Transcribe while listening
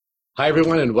Hi,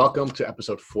 everyone, and welcome to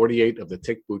episode 48 of the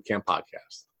Tick Bootcamp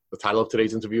podcast. The title of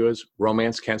today's interview is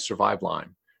Romance Can't Survive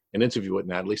Lyme, an interview with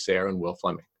Natalie Sayre and Will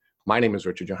Fleming. My name is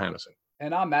Richard Johannesson.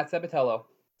 And I'm Matt Sabatello.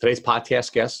 Today's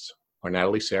podcast guests are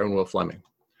Natalie Sayre and Will Fleming.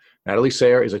 Natalie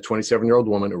Sayre is a 27-year-old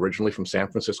woman originally from San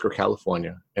Francisco,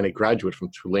 California, and a graduate from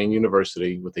Tulane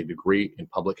University with a degree in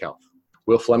public health.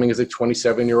 Will Fleming is a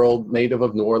 27-year-old native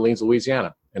of New Orleans,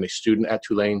 Louisiana, and a student at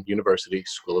Tulane University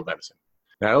School of Medicine.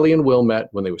 Natalie and Will met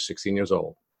when they were 16 years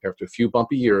old. After a few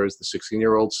bumpy years, the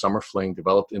 16-year-old summer fling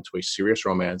developed into a serious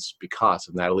romance because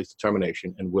of Natalie's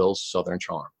determination and Will's Southern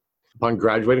charm. Upon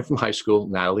graduating from high school,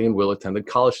 Natalie and Will attended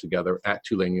college together at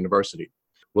Tulane University.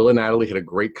 Will and Natalie had a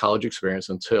great college experience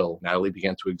until Natalie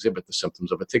began to exhibit the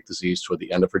symptoms of a tick disease toward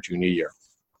the end of her junior year.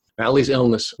 Natalie's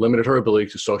illness limited her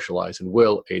ability to socialize, and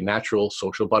Will, a natural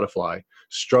social butterfly,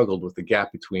 struggled with the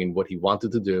gap between what he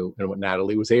wanted to do and what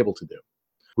Natalie was able to do.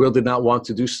 Will did not want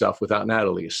to do stuff without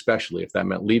Natalie, especially if that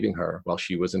meant leaving her while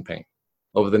she was in pain.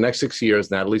 Over the next 6 years,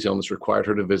 Natalie's illness required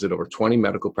her to visit over 20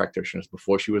 medical practitioners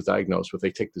before she was diagnosed with a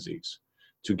tick disease.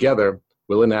 Together,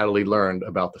 Will and Natalie learned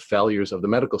about the failures of the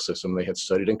medical system they had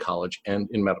studied in college and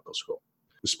in medical school.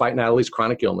 Despite Natalie's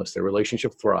chronic illness, their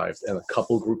relationship thrived and the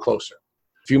couple grew closer.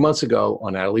 A few months ago,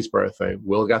 on Natalie's birthday,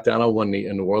 Will got down on one knee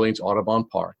in New Orleans Audubon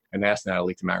Park and asked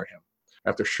Natalie to marry him.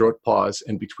 After a short pause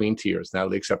and between tears,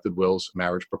 Natalie accepted Will's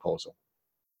marriage proposal.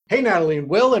 Hey, Natalie and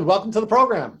Will, and welcome to the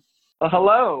program. Well,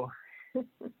 hello.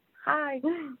 Hi.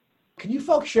 Can you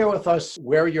folks share with us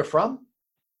where you're from?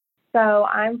 So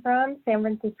I'm from San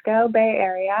Francisco Bay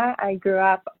Area. I grew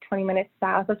up 20 minutes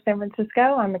south of San Francisco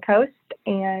on the coast,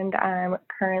 and I'm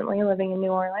currently living in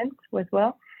New Orleans with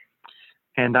Will.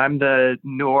 And I'm the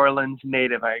New Orleans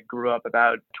native. I grew up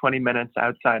about 20 minutes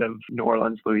outside of New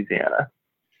Orleans, Louisiana.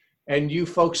 And you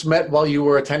folks met while you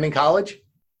were attending college?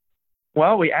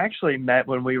 Well, we actually met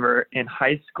when we were in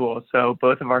high school. So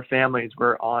both of our families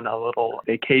were on a little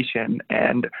vacation.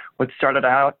 And what started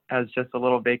out as just a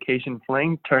little vacation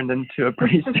fling turned into a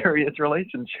pretty serious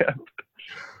relationship.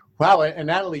 Wow. And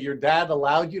Natalie, your dad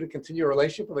allowed you to continue a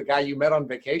relationship with a guy you met on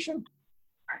vacation?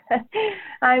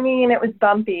 I mean, it was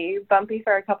bumpy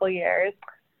for a couple years.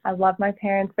 I love my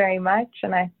parents very much,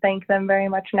 and I thank them very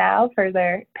much now for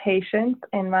their patience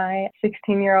and my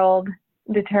 16-year-old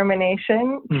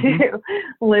determination to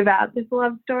live out this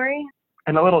love story.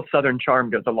 And a little Southern charm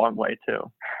goes a long way,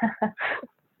 too.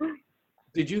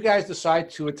 Did you guys decide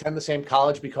to attend the same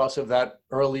college because of that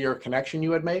earlier connection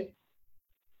you had made?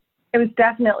 It was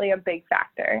definitely a big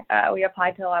factor. We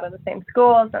applied to a lot of the same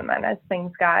schools, and then as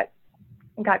things got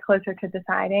closer to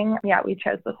deciding, we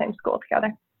chose the same school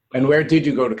together. And where did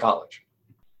you go to college?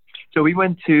 So we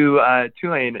went to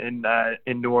Tulane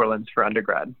in New Orleans for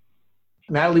undergrad.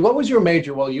 Natalie, what was your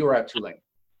major while you were at Tulane?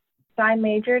 So I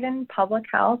majored in public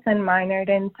health and minored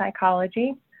in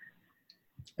psychology.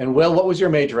 And Will, what was your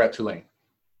major at Tulane?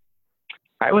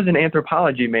 I was an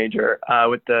anthropology major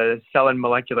with the cell and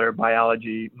molecular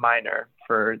biology minor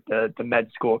for the med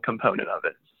school component of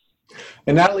it.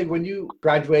 And Natalie, when you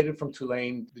graduated from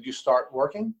Tulane, did you start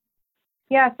working?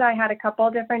 Yes, I had a couple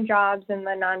of different jobs in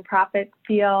the nonprofit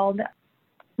field.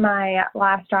 My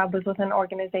last job was with an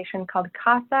organization called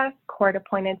CASA, Court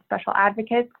Appointed Special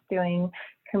Advocates, doing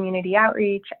community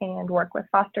outreach and work with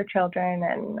foster children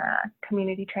and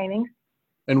community trainings.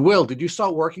 And Will, did you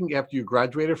start working after you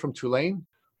graduated from Tulane?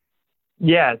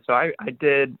 Yeah, so I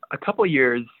did a couple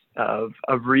years of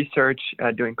research,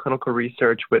 doing clinical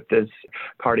research with this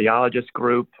cardiologist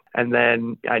group. And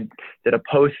then I did a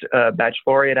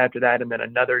post-baccalaureate after that, and then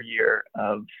another year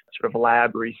of sort of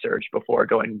lab research before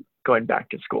going back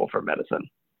to school for medicine.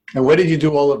 And where did you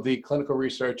do all of the clinical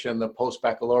research and the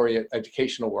post-baccalaureate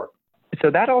educational work? So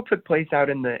that all took place out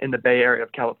in the Bay Area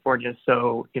of California.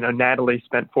 So, Natalie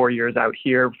spent 4 years out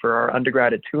here for our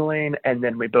undergrad at Tulane, and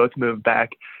then we both moved back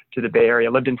to the Bay Area.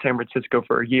 Lived in San Francisco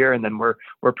for a year, and then we're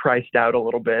priced out a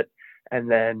little bit,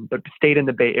 but stayed in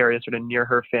the Bay Area sort of near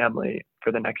her family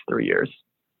for the next 3 years.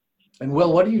 And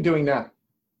Will, what are you doing now?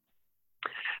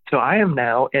 So I am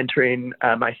now entering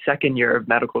my second year of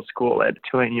medical school at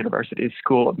Tulane University's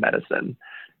School of Medicine,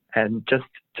 and just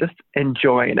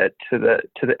enjoying it to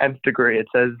the nth degree. It's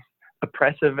as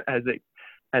oppressive as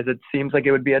it seems like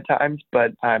it would be at times,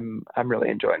 but I'm really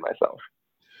enjoying myself.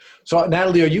 So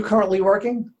Natalie, are you currently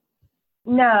working?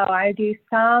 No, I do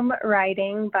some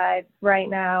writing, but right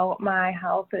now my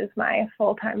health is my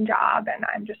full-time job, and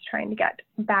I'm just trying to get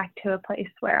back to a place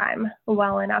where I'm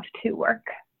well enough to work.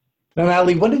 Now,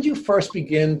 Natalie, when did you first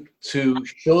begin to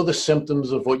show the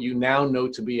symptoms of what you now know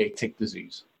to be a tick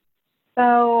disease?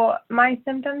 So my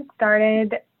symptoms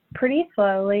started Pretty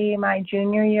slowly. My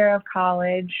junior year of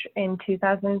college in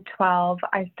 2012,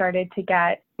 I started to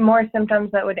get more symptoms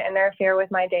that would interfere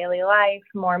with my daily life,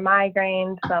 more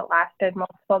migraines that lasted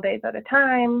multiple days at a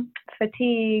time,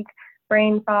 fatigue,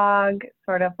 brain fog,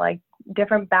 sort of like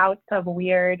different bouts of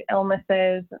weird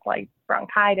illnesses like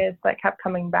bronchitis that kept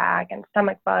coming back and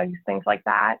stomach bugs, things like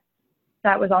that.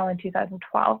 That was all in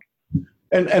 2012.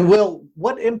 And Will,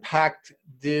 what impact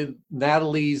did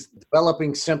Natalie's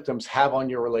developing symptoms have on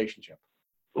your relationship?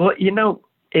 Well,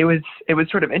 it was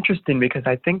sort of interesting because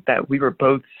I think that we were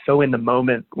both so in the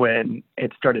moment when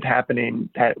it started happening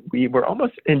that we were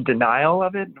almost in denial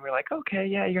of it. And we're like, okay,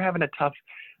 yeah, you're having a tough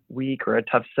week or a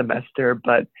tough semester.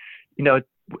 But,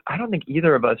 I don't think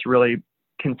either of us really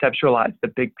conceptualized the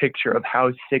big picture of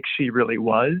how sick she really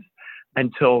was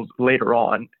until later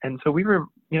on. And so we were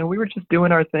just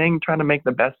doing our thing, trying to make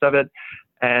the best of it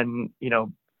and,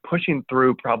 pushing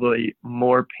through probably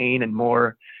more pain and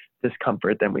more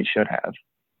discomfort than we should have.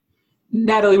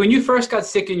 Natalie, when you first got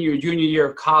sick in your junior year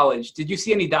of college, did you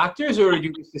see any doctors or did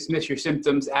you just dismiss your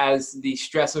symptoms as the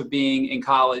stress of being in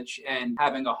college and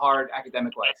having a hard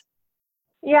academic life?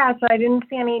 Yeah, so I didn't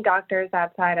see any doctors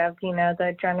outside of,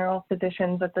 the general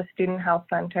physicians at the student health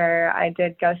center. I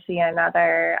did go see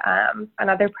another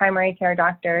primary care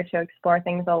doctor to explore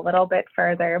things a little bit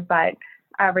further, but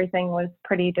everything was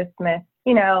pretty dismissed,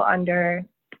 under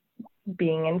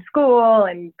being in school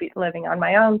and living on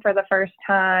my own for the first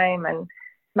time and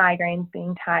migraines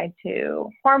being tied to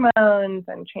hormones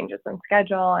and changes in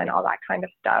schedule and all that kind of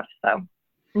stuff. So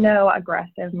no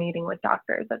aggressive meeting with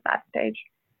doctors at that stage.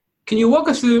 Can you walk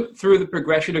us through the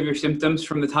progression of your symptoms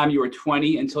from the time you were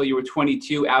 20 until you were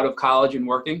 22 out of college and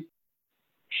working?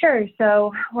 Sure.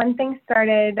 So when things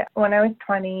started when I was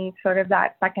 20, sort of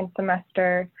that second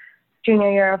semester,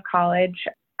 junior year of college,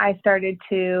 I started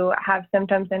to have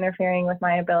symptoms interfering with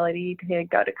my ability to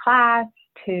go to class,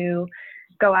 to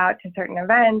go out to certain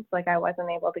events. Like I wasn't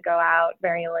able to go out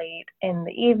very late in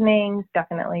the evenings.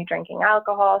 Definitely drinking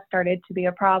alcohol started to be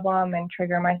a problem and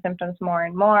trigger my symptoms more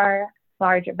and more.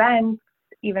 Large events,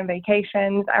 even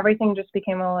vacations, everything just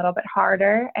became a little bit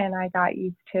harder. And I got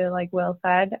used to, like Will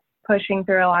said, pushing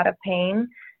through a lot of pain.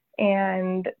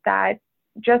 And that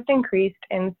just increased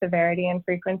in severity and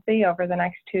frequency over the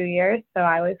next 2 years. So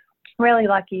I was really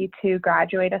lucky to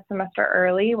graduate a semester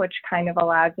early, which kind of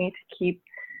allowed me to keep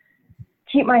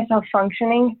myself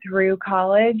functioning through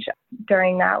college.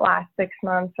 During that last 6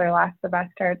 months or last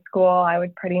semester at school, I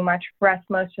would pretty much rest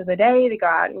most of the day to go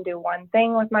out and do one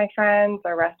thing with my friends,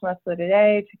 or rest most of the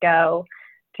day to go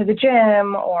to the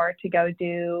gym or to go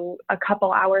do a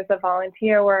couple hours of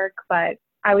volunteer work. But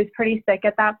I was pretty sick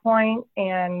at that point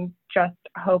and just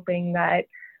hoping that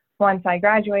once I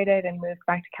graduated and moved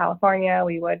back to California,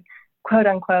 we would quote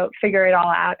unquote figure it all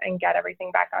out and get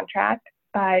everything back on track.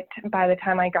 But by the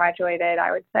time I graduated,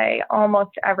 I would say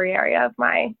almost every area of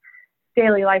my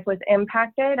daily life was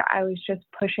impacted. I was just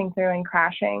pushing through and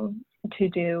crashing to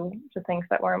do the things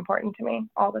that were important to me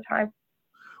all the time.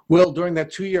 Will, during that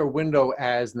 2-year window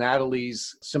as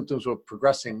Natalie's symptoms were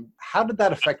progressing, how did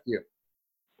that affect you?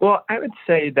 Well, I would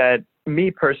say that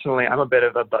me personally, I'm a bit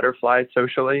of a butterfly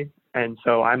socially. And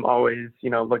so I'm always,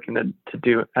 looking to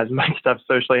do as much stuff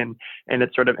socially. And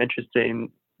it's sort of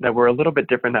interesting that we're a little bit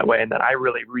different that way and that I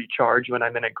really recharge when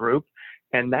I'm in a group.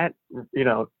 And that,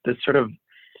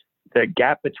 the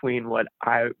gap between what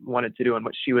I wanted to do and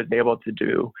what she was able to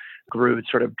do grew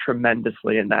sort of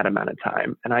tremendously in that amount of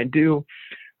time. And I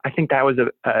think that was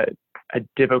a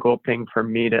difficult thing for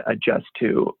me to adjust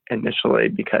to initially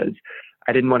because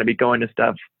I didn't want to be going to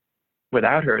stuff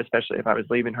without her, especially if I was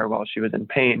leaving her while she was in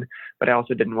pain, but I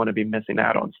also didn't want to be missing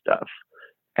out on stuff.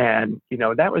 And,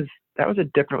 that was a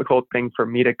difficult thing for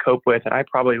me to cope with. And I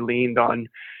probably leaned on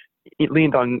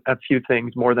a few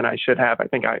things more than I should have. I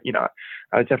think I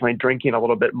was definitely drinking a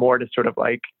little bit more to sort of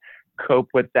like cope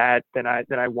with that than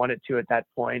I wanted to at that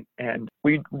point. And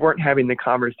we weren't having the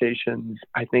conversations,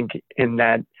 I think, in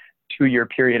that 2-year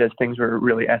period as things were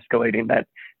really escalating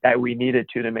that we needed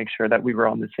to make sure that we were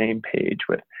on the same page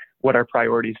with what our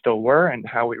priorities still were and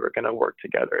how we were going to work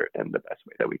together in the best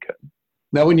way that we could.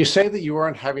 Now, when you say that you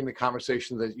weren't having the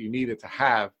conversation that you needed to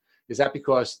have, is that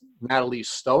because Natalie's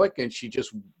stoic and she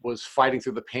just was fighting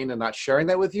through the pain and not sharing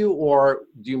that with you? Or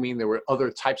do you mean there were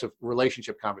other types of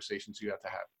relationship conversations you had to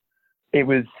have? It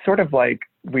was sort of like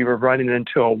we were running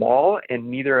into a wall and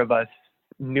neither of us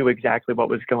knew exactly what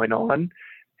was going on.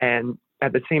 And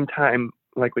at the same time,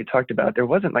 like we talked about, there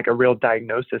wasn't like a real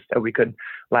diagnosis that we could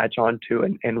latch onto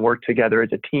and work together as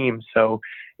a team. So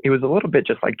it was a little bit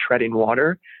just like treading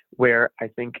water, where I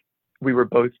think we were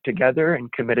both together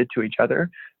and committed to each other,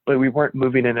 but we weren't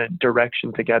moving in a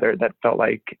direction together that felt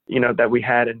like, that we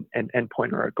had an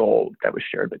endpoint or a goal that was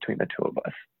shared between the two of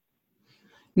us.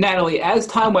 Natalie, as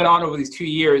time went on over these 2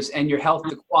 years and your health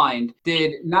declined,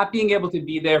 did not being able to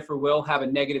be there for Will have a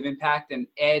negative impact and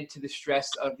add to the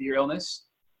stress of your illness?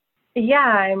 Yeah,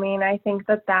 I mean, I think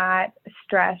that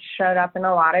stress showed up in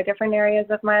a lot of different areas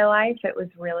of my life. It was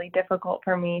really difficult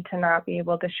for me to not be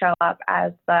able to show up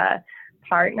as the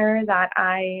partner that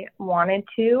I wanted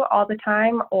to all the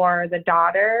time, or the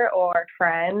daughter or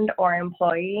friend or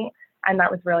employee. And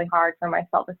that was really hard for my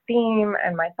self-esteem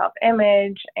and my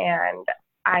self-image. And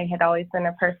I had always been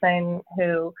a person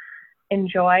who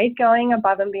enjoyed going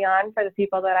above and beyond for the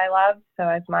people that I loved. So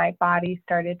as my body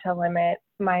started to limit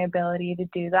my ability to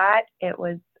do that, it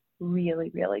was really,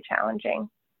 really challenging,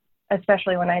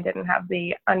 especially when I didn't have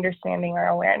the understanding or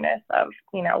awareness of,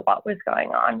 what was going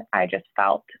on. I just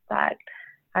felt that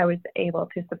I was able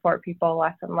to support people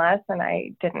less and less, and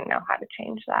I didn't know how to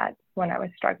change that when I was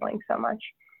struggling so much.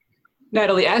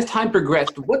 Natalie, as time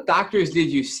progressed, what doctors did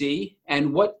you see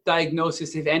and what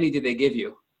diagnosis, if any, did they give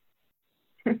you?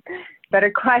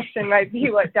 Better question might be,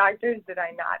 what doctors did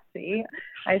I not see?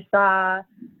 I saw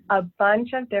a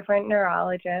bunch of different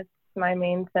neurologists. My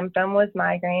main symptom was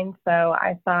migraine, so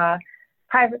I saw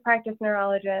private practice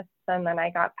neurologists, and then I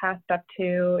got passed up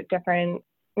to different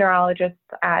neurologists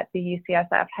at the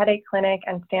UCSF Headache Clinic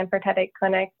and Stanford Headache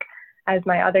Clinic. As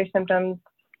my other symptoms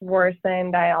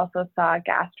worsened, I also saw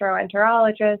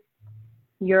gastroenterologists,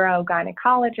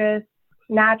 urogynecologists,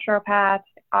 naturopaths,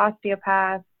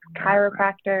 osteopaths,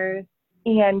 chiropractors,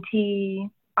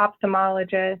 ENT,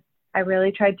 ophthalmologists. I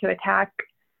really tried to attack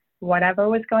whatever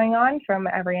was going on from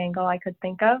every angle I could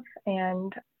think of,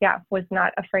 and was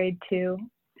not afraid to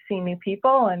see new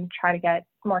people and try to get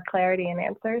more clarity and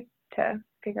answers to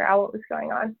figure out what was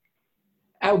going on.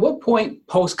 At what point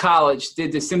post-college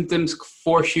did the symptoms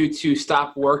force you to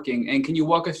stop working? And can you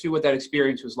walk us through what that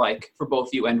experience was like for both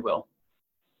you and Will?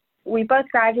 We both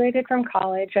graduated from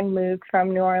college and moved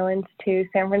from New Orleans to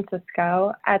San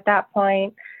Francisco. At that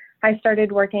point, I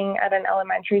started working at an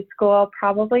elementary school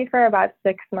probably for about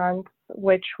 6 months,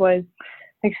 which was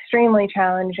extremely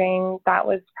challenging. That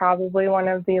was probably one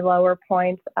of the lower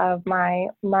points of my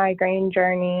migraine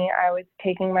journey. I was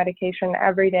taking medication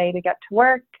every day to get to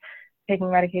work,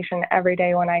 taking medication every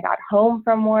day when I got home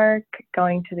from work,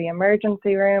 going to the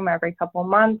emergency room every couple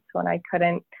months when I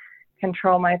couldn't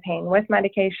control my pain with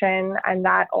medication. And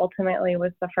that ultimately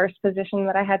was the first position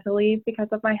that I had to leave because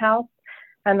of my health.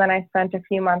 And then I spent a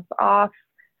few months off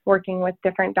working with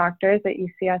different doctors at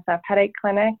UCSF Headache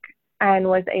Clinic and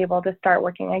was able to start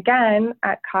working again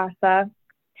at CASA,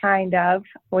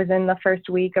 within the first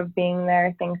week of being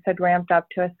there. Things had ramped up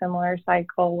to a similar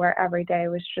cycle where every day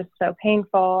was just so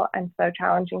painful and so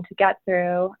challenging to get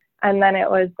through. And then it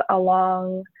was a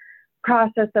long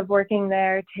process of working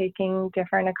there, taking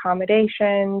different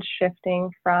accommodations, shifting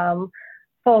from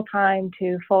full-time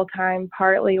to full-time,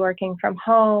 partly working from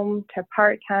home to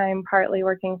part-time, partly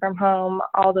working from home,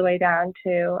 all the way down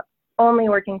to only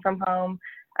working from home.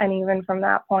 And even from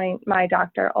that point, my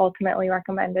doctor ultimately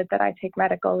recommended that I take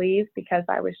medical leave because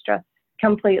I was just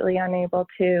completely unable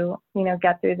to,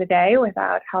 get through the day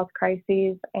without health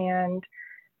crises and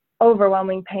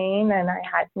overwhelming pain. And I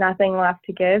had nothing left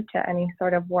to give to any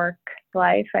sort of work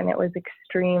life. And it was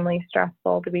extremely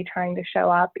stressful to be trying to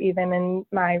show up even in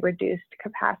my reduced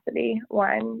capacity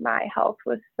when my health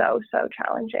was so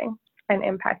challenging and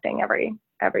impacting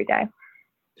every day.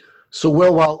 So,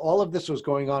 Will, while all of this was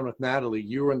going on with Natalie,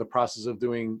 you were in the process of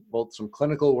doing both some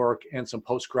clinical work and some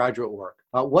postgraduate work.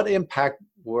 What impact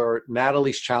were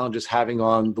Natalie's challenges having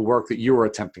on the work that you were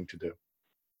attempting to do?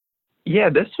 Yeah,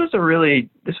 this was a really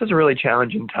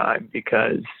challenging time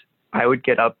because I would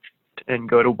get up and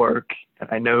go to work, and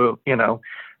I know, and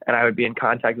I would be in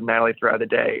contact with Natalie throughout the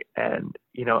day, and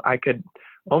I could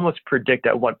almost predict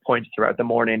at what points throughout the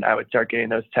morning I would start getting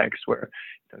those texts where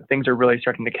things are really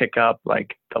starting to kick up,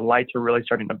 like the lights are really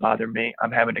starting to bother me.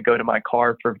 I'm having to go to my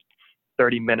car for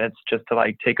 30 minutes just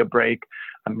to take a break.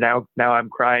 Now I'm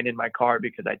crying in my car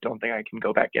because I don't think I can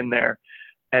go back in there.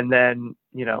 And then,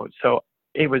 so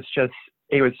it was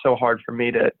so hard for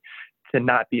me to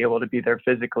not be able to be there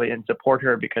physically and support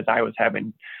her because I was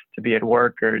having to be at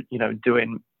work or,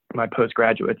 doing my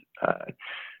postgraduate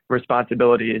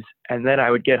responsibilities. And then I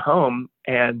would get home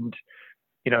and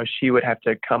she would have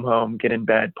to come home, get in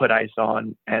bed, put ice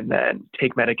on, and then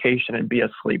take medication and be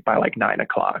asleep by 9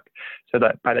 o'clock. So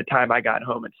that by the time I got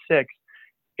home at 6,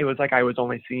 it was like I was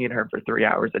only seeing her for 3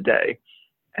 hours a day.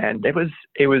 And it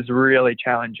was really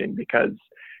challenging because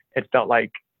it felt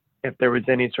like if there was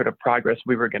any sort of progress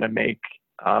we were going to make,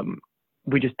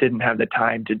 we just didn't have the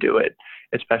time to do it.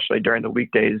 especially during the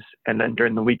weekdays. And then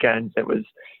during the weekends, it was,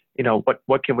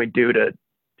 what can we do to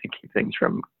keep things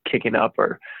from kicking up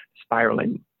or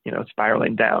spiraling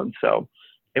down. So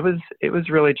it was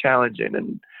really challenging.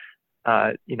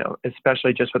 And,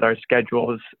 especially just with our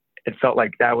schedules, it felt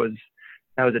like that was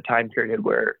a time period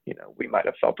where, we might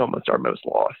have felt almost our most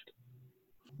lost.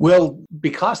 Well,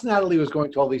 because Natalie was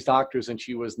going to all these doctors and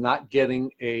she was not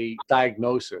getting a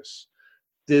diagnosis,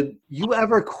 did you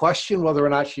ever question whether or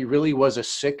not she really was as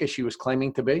sick as she was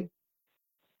claiming to be?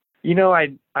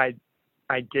 I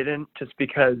didn't, just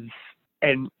because,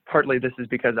 and partly this is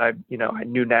because I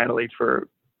knew Natalie for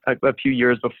a few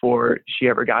years before she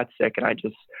ever got sick, and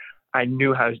I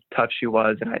knew how tough she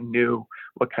was, and I knew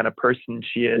what kind of person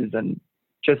she is, and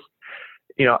just,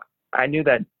 I knew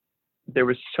that there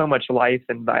was so much life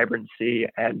and vibrancy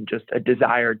and just a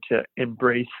desire to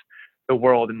embrace the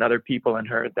world and other people in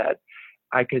her that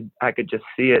I could just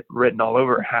see it written all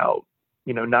over how,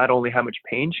 not only how much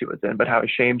pain she was in, but how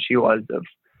ashamed she was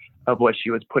of what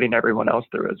she was putting everyone else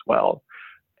through as well.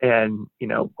 And,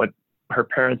 what her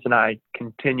parents and I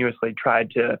continuously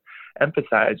tried to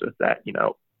emphasize was that,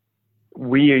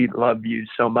 we love you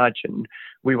so much and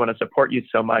we want to support you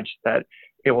so much that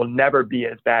it will never be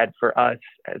as bad for us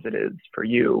as it is for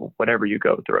you, whatever you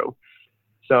go through.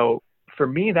 So for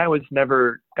me, that was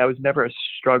never a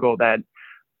struggle that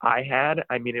I had.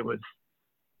 I mean, it was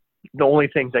the only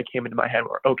things that came into my head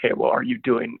were, okay, well, are you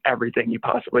doing everything you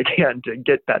possibly can to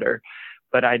get better?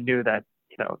 But I knew that,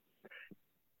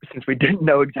 since we didn't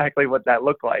know exactly what that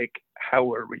looked like, how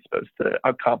were we supposed to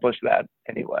accomplish that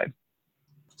anyway?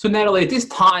 So Natalie, at this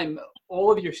time,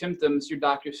 all of your symptoms your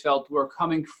doctors felt were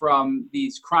coming from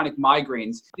these chronic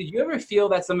migraines. Did you ever feel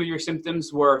that some of your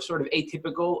symptoms were sort of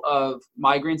atypical of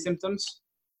migraine symptoms?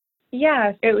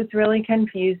 Yeah, it was really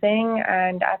confusing.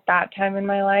 And at that time in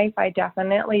my life, I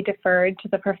definitely deferred to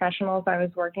the professionals I was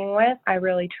working with. I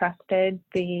really trusted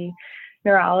the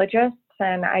neurologists,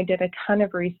 and I did a ton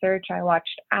of research. I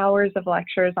watched hours of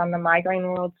lectures on the Migraine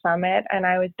World Summit, and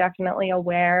I was definitely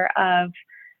aware of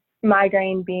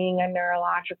migraine being a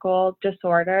neurological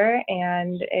disorder,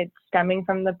 and it's stemming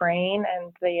from the brain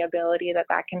and the ability that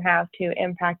can have to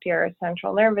impact your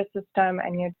central nervous system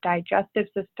and your digestive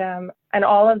system and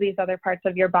all of these other parts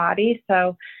of your body.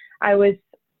 So I was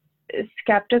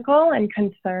skeptical and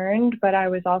concerned, but I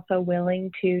was also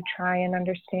willing to try and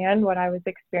understand what I was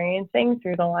experiencing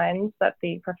through the lens that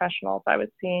the professionals I was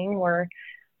seeing were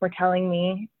telling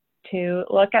me to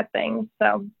look at things.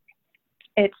 So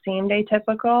it seemed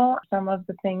atypical. Some of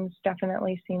the things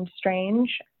definitely seemed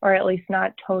strange, or at least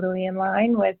not totally in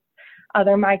line with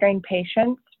other migraine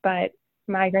patients, but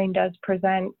migraine does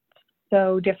present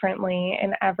so differently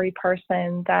in every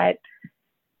person that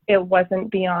it wasn't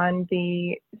beyond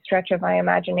the stretch of my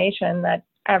imagination that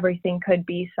everything could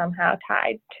be somehow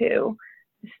tied to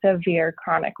severe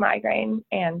chronic migraine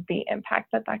and the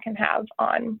impact that can have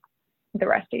on the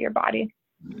rest of your body.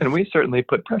 And we certainly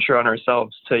put pressure on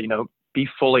ourselves to, be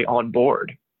fully on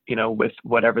board, with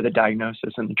whatever the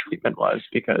diagnosis and the treatment was,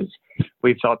 because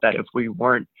we felt that if we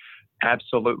weren't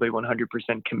absolutely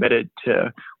 100% committed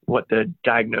to what the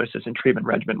diagnosis and treatment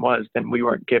regimen was, then we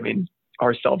weren't giving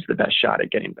ourselves the best shot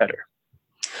at getting better.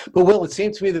 But Will, it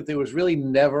seemed to me that there was really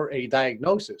never a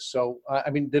diagnosis. So,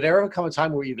 did there ever come a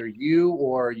time where either you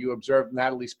or you observed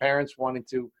Natalie's parents wanting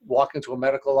to walk into a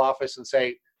medical office and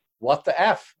say, what the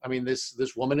F? I mean, this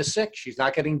woman is sick. She's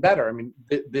not getting better. I mean,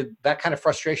 did that kind of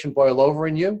frustration boil over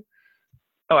in you?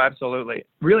 Oh, absolutely.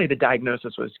 Really, the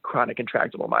diagnosis was chronic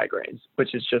intractable migraines,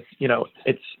 which is just,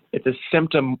 it's a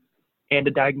symptom and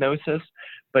a diagnosis,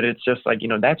 but it's just like,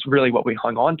 that's really what we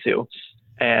hung on to.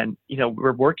 And,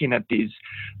 we're working at these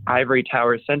ivory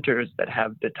tower centers that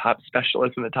have the top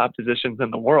specialists and the top physicians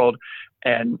in the world.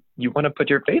 And you want to put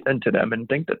your faith into them and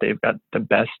think that they've got the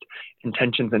best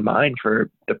intentions in mind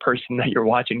for the person that you're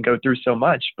watching go through so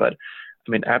much. But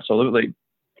absolutely,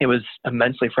 it was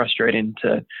immensely frustrating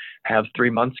to have 3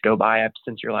 months go by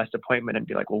since your last appointment and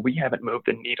be like, well, we haven't moved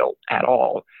the needle at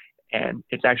all. And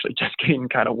it's actually just getting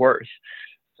kind of worse.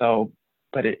 So,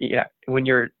 but when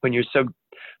you're so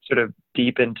sort of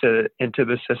deep into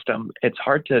the system, it's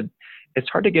hard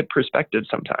to get perspective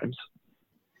sometimes.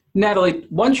 Natalie,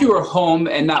 once you were home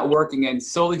and not working and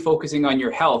solely focusing on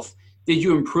your health, did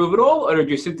you improve at all, or did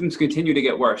your symptoms continue to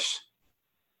get worse?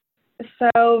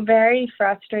 So very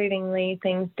frustratingly,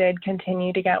 things did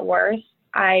continue to get worse.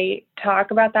 I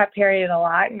talk about that period a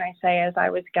lot, and I say as I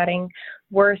was getting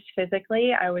worse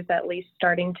physically, I was at least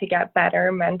starting to get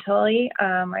better mentally.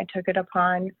 I took it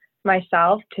upon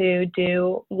myself to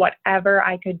do whatever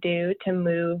I could do to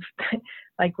move,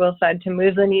 like Will said, to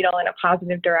move the needle in a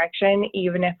positive direction,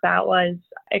 even if that was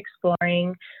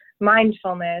exploring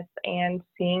mindfulness and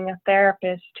seeing a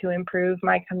therapist to improve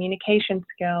my communication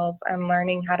skills and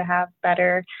learning how to have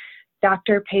better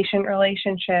doctor-patient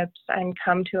relationships and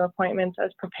come to appointments as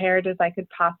prepared as I could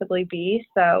possibly be.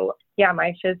 So yeah,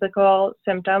 my physical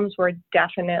symptoms were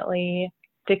definitely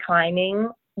declining,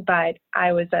 but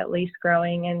I was at least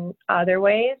growing in other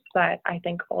ways that I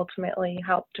think ultimately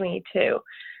helped me to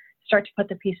start to put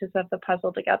the pieces of the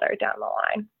puzzle together down the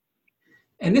line.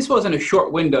 And this wasn't a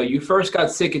short window. You first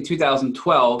got sick in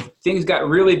 2012. Things got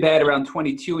really bad around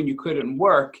 22 and you couldn't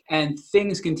work. And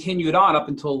things continued on up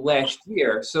until last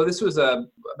year. So this was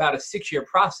about a 6-year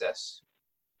process.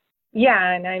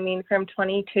 Yeah, and I mean, from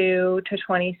 22 to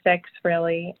 26,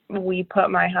 really, we put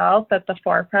my health at the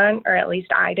forefront, or at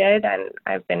least I did. And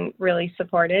I've been really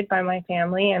supported by my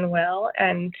family and Will.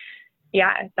 And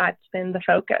yeah, that's been the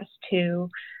focus, to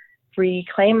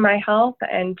reclaim my health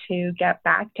and to get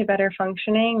back to better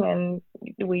functioning.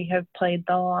 And we have played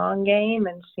the long game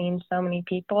and seen so many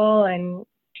people, and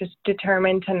just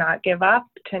determined to not give up,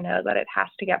 to know that it has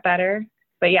to get better.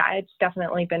 But yeah, it's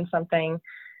definitely been something,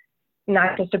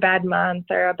 not just a bad month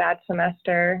or a bad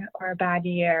semester or a bad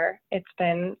year. It's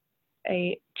been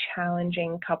a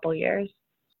challenging couple years.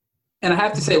 And I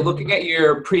have to say, looking at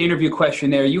your pre-interview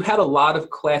questionnaire, you had a lot of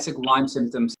classic Lyme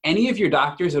symptoms. Any of your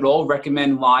doctors at all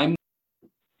recommend Lyme?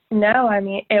 No, I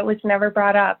mean, it was never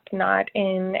brought up, not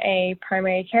in a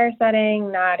primary care setting,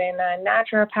 not in a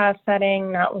naturopath setting,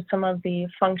 not with some of the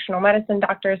functional medicine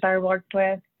doctors I worked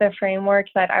with. The framework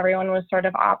that everyone was sort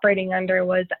of operating under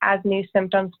was, as new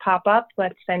symptoms pop up,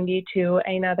 let's send you to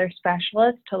another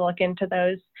specialist to look into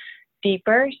those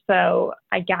deeper. So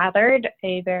I gathered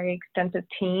a very extensive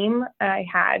team. I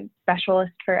had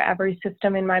specialists for every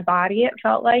system in my body, it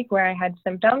felt like, where I had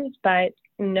symptoms, but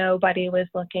nobody was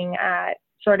looking at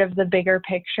sort of the bigger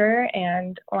picture,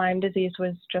 and Lyme disease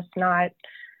was just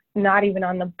not even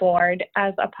on the board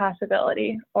as a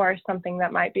possibility or something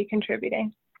that might be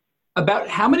contributing. About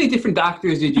how many different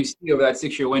doctors did you see over that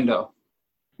 6-year window?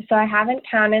 So I haven't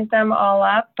counted them all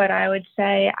up, but I would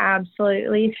say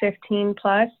absolutely 15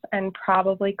 plus and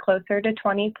probably closer to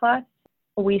 20 plus.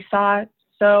 We saw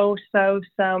so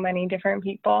many different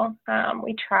people.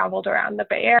 We traveled around the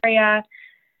Bay Area.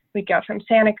 We'd go from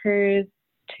Santa Cruz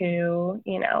to,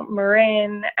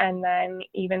 Marin, and then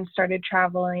even started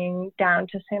traveling down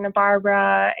to Santa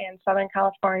Barbara and Southern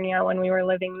California when we were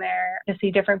living there, to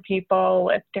see different people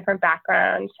with different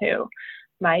backgrounds who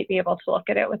might be able to look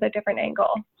at it with a different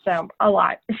angle. So a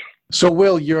lot. So,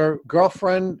 Will, your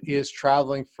girlfriend is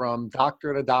traveling from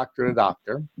doctor to doctor to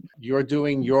doctor. You're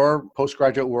doing your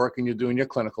postgraduate work and you're doing your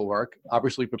clinical work,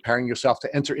 obviously preparing yourself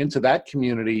to enter into that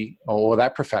community or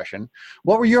that profession.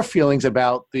 What were your feelings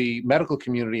about the medical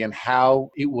community and how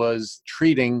it was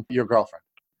treating your girlfriend?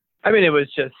 I mean, it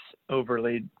was just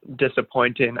overly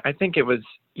disappointing. I think it was,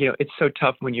 it's so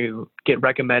tough when you get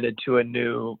recommended to a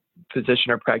new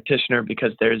physician or practitioner,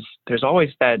 because there's always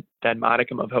that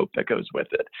modicum of hope that goes with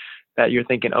it, that you're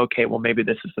thinking, okay, well, maybe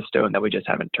this is the stone that we just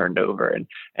haven't turned over,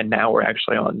 and now we're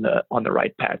actually on the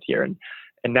right path here. And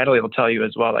Natalie will tell you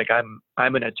as well, like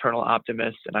I'm an eternal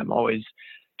optimist, and I'm always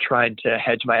trying to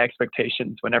hedge my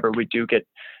expectations whenever we do get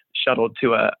shuttled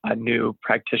to a new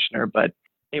practitioner. But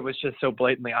it was just so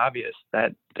blatantly obvious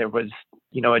that there was,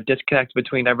 a disconnect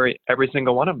between every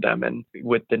single one of them. And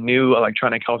with the new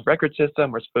electronic health record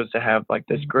system, we're supposed to have like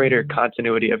this greater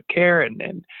continuity of care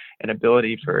and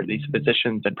ability for these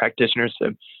physicians and practitioners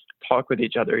to talk with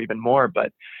each other even more.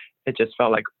 But it just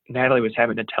felt like Natalie was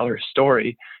having to tell her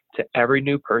story to every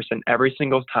new person every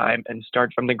single time and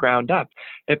start from the ground up.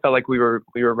 It felt like we were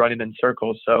running in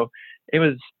circles. So it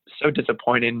was so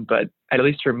disappointing, but at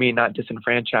least for me, not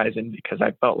disenfranchising, because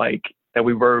I felt like that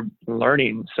we were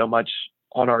learning so much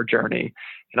on our journey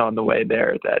and on the way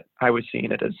there, that I was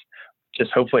seeing it as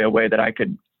just hopefully a way that I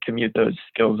could commute those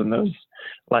skills and those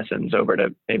lessons over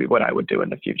to maybe what I would do in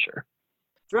the future.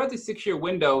 Throughout the 6-year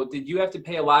window, did you have to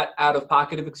pay a lot out of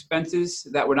pocket of expenses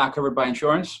that were not covered by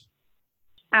insurance?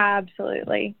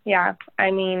 Absolutely. Yeah.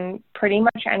 I mean, pretty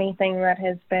much anything that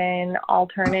has been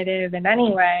alternative in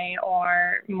any way,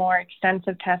 or more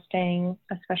extensive testing,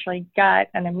 especially gut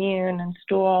and immune and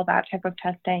stool, that type of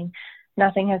testing,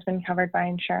 nothing has been covered by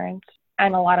insurance.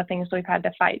 And a lot of things we've had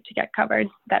to fight to get covered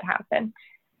that happen.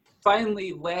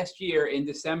 Finally, last year in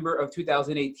December of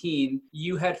 2018,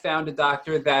 you had found a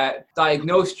doctor that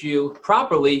diagnosed you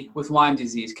properly with Lyme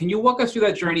disease. Can you walk us through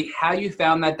that journey, how you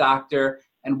found that doctor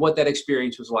and what that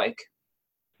experience was like?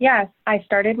 Yes, I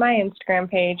started my Instagram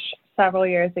page several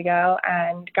years ago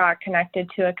and got connected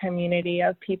to a community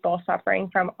of people suffering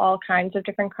from all kinds of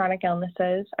different chronic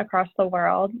illnesses across the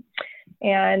world.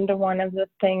 And one of the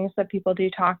things that people do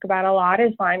talk about a lot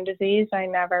is Lyme disease. I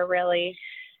never really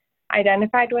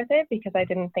identified with it because I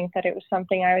didn't think that it was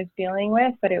something I was dealing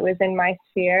with, but it was in my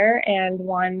sphere. And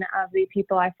one of the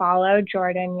people I follow,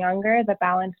 Jordan Younger, the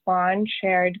Balanced Blonde,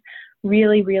 shared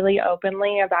really, really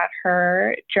openly about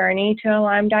her journey to a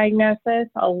Lyme diagnosis,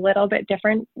 a little bit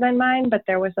different than mine, but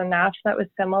there was enough that was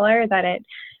similar that it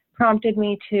prompted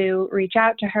me to reach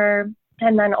out to her,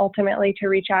 and then ultimately to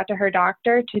reach out to her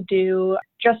doctor to do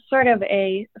just sort of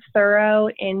a thorough,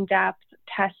 in-depth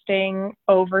testing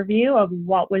overview of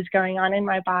what was going on in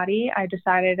my body. I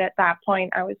decided at that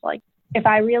point, I was like, if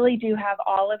I really do have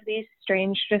all of these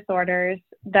strange disorders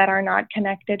that are not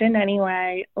connected in any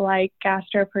way, like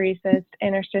gastroparesis,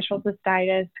 interstitial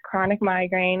cystitis, chronic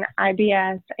migraine,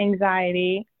 IBS,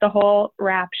 anxiety, the whole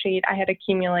rap sheet I had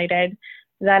accumulated,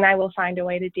 then I will find a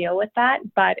way to deal with that.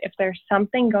 But if there's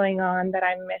something going on that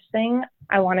I'm missing,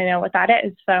 I want to know what that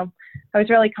is. So I was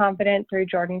really confident through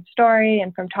Jordan's story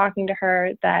and from talking to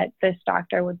her that this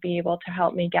doctor would be able to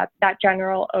help me get that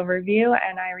general overview.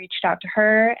 And I reached out to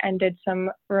her and did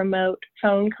some remote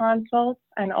phone consults.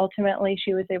 And ultimately,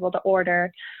 she was able to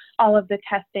order all of the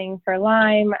testing for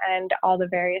Lyme and all the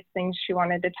various things she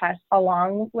wanted to test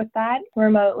along with that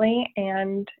remotely.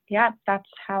 And yeah, that's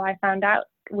how I found out.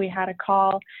 We had a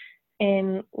call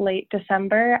in late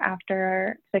December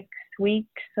after 6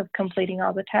 weeks of completing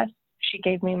all the tests. She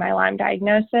gave me my Lyme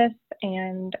diagnosis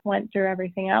and went through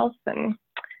everything else. And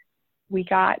we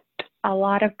got a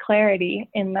lot of clarity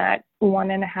in that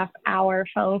 1.5 hour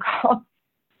phone call.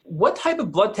 What type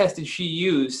of blood test did she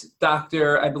use,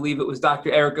 I believe it was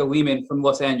Dr. Erica Lehman from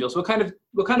Los Angeles? What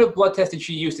kind of blood test did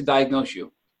she use to diagnose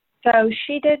you? So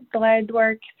she did blood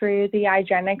work through the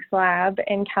IGeneX lab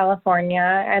in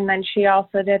California, and then she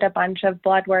also did a bunch of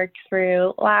blood work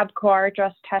through LabCorp,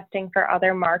 just testing for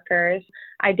other markers.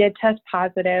 I did test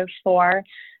positive for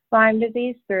Lyme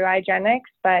disease through IGeneX,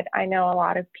 but I know a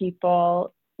lot of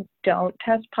people don't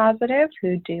test positive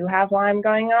who do have Lyme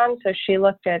going on. So she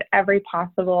looked at every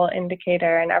possible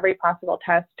indicator and every possible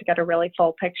test to get a really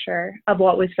full picture of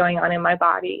what was going on in my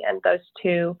body. And those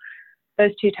two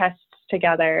tests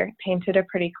together painted a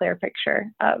pretty clear picture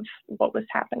of what was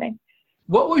happening.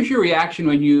 What was your reaction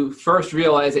when you first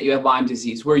realized that you had Lyme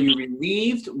disease? Were you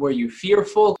relieved? Were you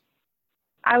fearful?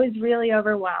 I was really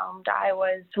overwhelmed. I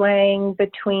was swaying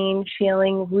between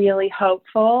feeling really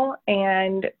hopeful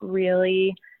and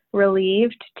really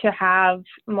relieved to have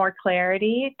more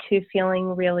clarity to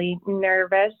feeling really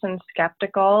nervous and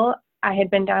skeptical. I had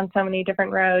been down so many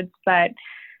different roads, but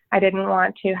I didn't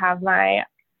want to have my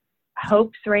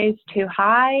hopes raised too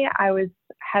high. I was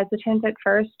hesitant at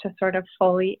first to sort of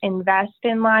fully invest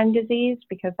in Lyme disease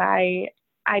because I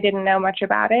didn't know much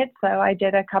about it. So I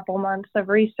did a couple months of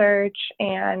research,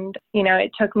 and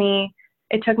it took me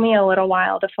a little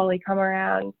while to fully come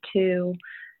around to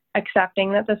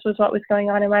accepting that this was what was going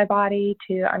on in my body,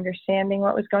 to understanding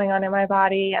what was going on in my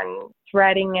body, and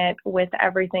threading it with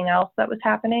everything else that was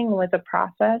happening was a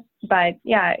process. But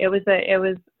yeah, it was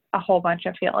a whole bunch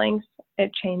of feelings.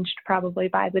 It changed probably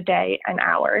by the day and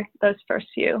hour those first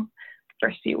few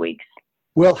weeks.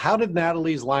 Will, how did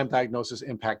Natalie's Lyme diagnosis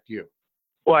impact you?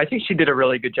 Well, I think she did a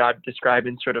really good job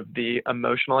describing sort of the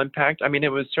emotional impact. I mean,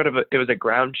 it was a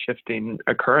ground shifting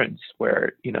occurrence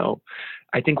where,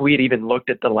 I think we had even looked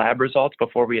at the lab results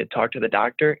before we had talked to the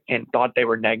doctor and thought they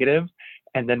were negative.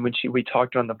 And then when we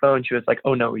talked on the phone, she was like,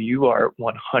 "Oh no, you are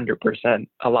 100%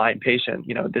 a Lyme patient.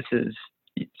 This is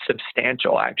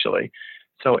substantial actually."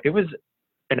 So it was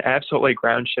an absolutely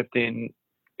ground shifting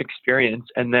experience.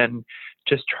 And then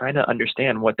just trying to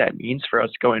understand what that means for us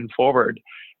going forward.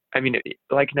 I mean,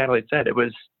 like Natalie said, it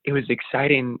was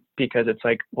exciting because it's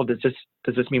like, well, does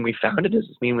this mean we found it? Does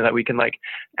this mean that we can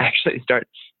actually start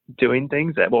doing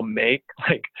things that will make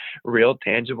real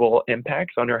tangible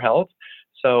impacts on her health?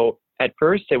 So at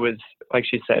first it was, like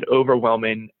she said,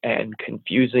 overwhelming and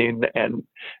confusing.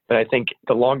 But I think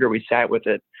the longer we sat with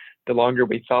it, the longer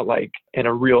we felt like in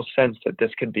a real sense that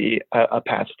this could be a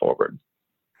path forward.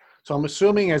 So I'm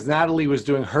assuming as Natalie was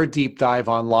doing her deep dive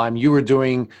on Lyme, you were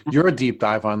doing your deep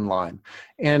dive on Lyme.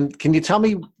 And can you tell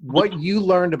me what you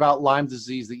learned about Lyme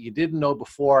disease that you didn't know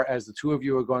before as the two of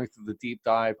you were going through the deep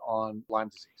dive on Lyme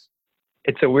disease?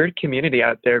 It's a weird community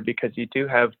out there because you do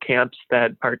have camps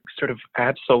that are sort of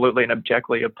absolutely and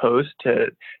objectively opposed to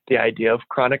the idea of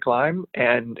chronic Lyme.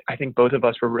 And I think both of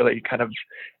us were really kind of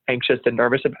anxious and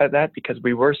nervous about that because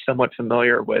we were somewhat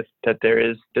familiar with that there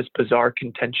is this bizarre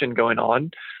contention going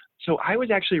on So I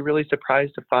was actually really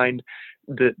surprised to find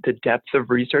the depth of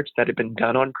research that had been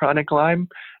done on chronic Lyme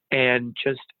and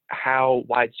just how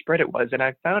widespread it was. And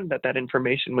I found that that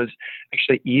information was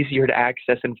actually easier to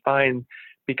access and find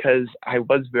because I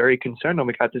was very concerned when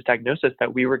we got this diagnosis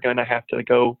that we were going to have to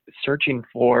go searching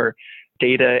for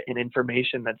data and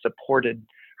information that supported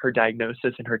her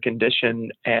diagnosis and her condition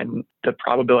and the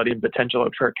probability and potential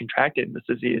of her contracting this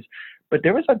disease. But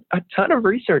there was a ton of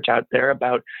research out there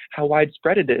about how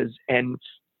widespread it is. And,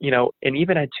 and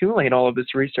even at Tulane, all of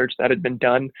this research that had been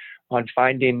done on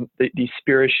finding these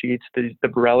spirochetes, the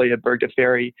Borrelia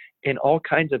burgdorferi in all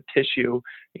kinds of tissue,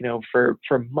 for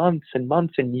months and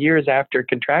months and years after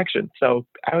contraction. So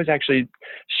I was actually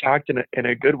shocked in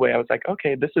a good way. I was like,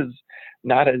 okay, this is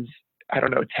not as,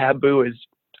 taboo as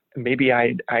maybe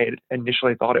I had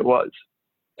initially thought it was.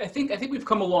 I think we've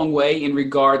come a long way in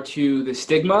regard to the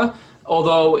stigma,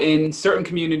 although in certain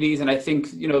communities, and I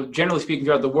think, generally speaking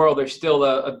throughout the world, there's still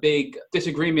a big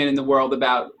disagreement in the world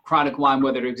about chronic Lyme,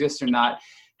 whether it exists or not.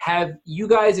 Have you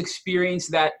guys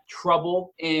experienced that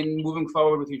trouble in moving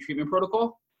forward with your treatment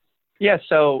protocol? Yeah,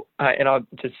 so, and I'll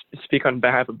just speak on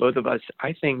behalf of both of us.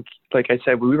 I think, like I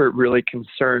said, we were really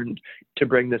concerned to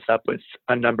bring this up with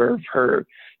a number of her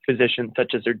physicians,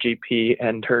 such as her GP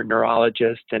and her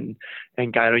neurologist and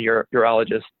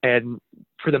gynecologist. And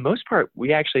for the most part,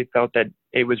 we actually felt that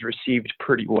it was received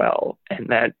pretty well and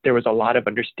that there was a lot of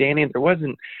understanding. There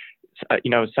wasn't,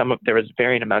 there was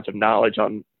varying amounts of knowledge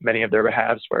on many of their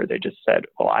behalves where they just said,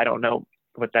 well, I don't know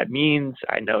what that means.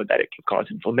 I know that it can cause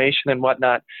inflammation and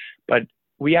whatnot, but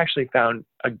we actually found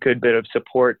a good bit of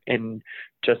support in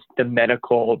just the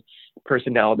medical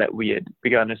personnel that we had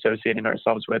begun associating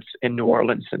ourselves with in New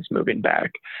Orleans since moving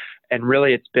back. And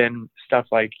really it's been stuff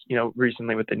like,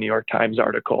 recently with the New York Times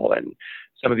article and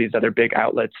some of these other big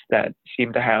outlets that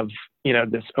seem to have,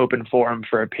 this open forum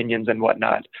for opinions and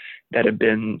whatnot that have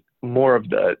been more of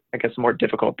the, more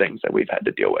difficult things that we've had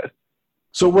to deal with.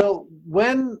 So, Will,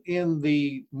 when in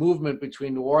the movement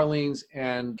between New Orleans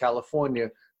and California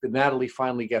did Natalie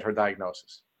finally get her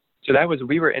diagnosis? So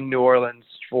we were in New Orleans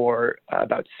for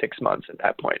about 6 months at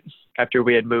that point, after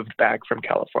we had moved back from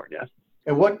California.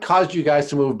 And what caused you guys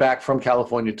to move back from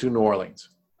California to New Orleans?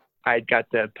 I got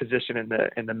the position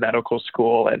in the medical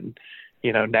school, and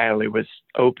Natalie was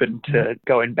open to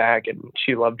going back, and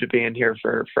she loved being here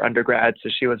for undergrad, so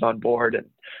she was on board, and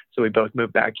so we both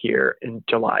moved back here in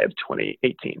July of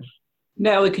 2018.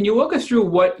 Natalie, can you walk us through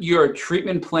what your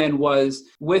treatment plan was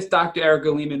with Dr.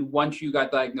 Erica Lehman once you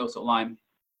got diagnosed with Lyme?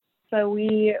 So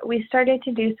we started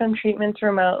to do some treatments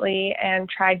remotely and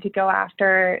tried to go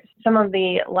after some of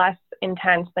the less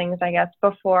intense things,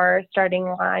 before starting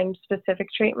Lyme-specific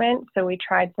treatment. So we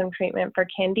tried some treatment for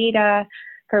Candida,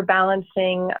 for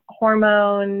balancing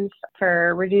hormones,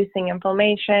 for reducing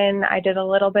inflammation. I did a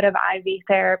little bit of IV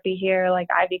therapy here, like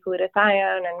IV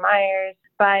glutathione and Myers.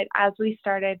 But as we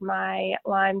started my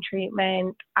Lyme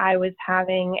treatment, I was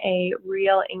having a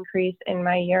real increase in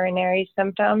my urinary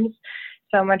symptoms.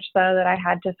 So much so that I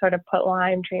had to sort of put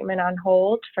Lyme treatment on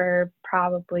hold for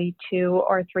probably 2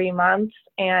 or 3 months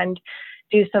and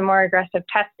do some more aggressive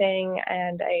testing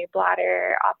and a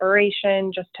bladder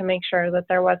operation just to make sure that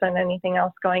there wasn't anything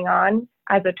else going on.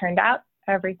 As it turned out,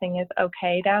 everything is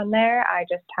okay down there. I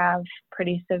just have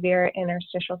pretty severe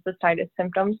interstitial cystitis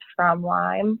symptoms from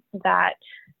Lyme that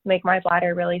make my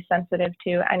bladder really sensitive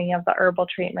to any of the herbal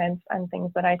treatments and things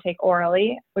that I take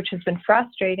orally, which has been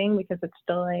frustrating because it's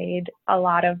delayed a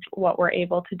lot of what we're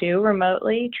able to do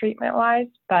remotely treatment-wise,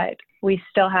 but we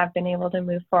still have been able to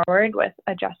move forward with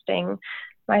adjusting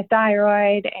my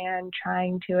thyroid and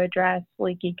trying to address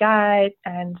leaky gut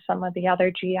and some of the other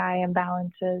GI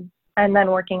imbalances, and then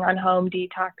working on home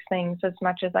detox things as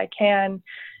much as I can,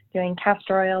 doing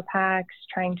castor oil packs,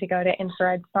 trying to go to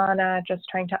infrared sauna, just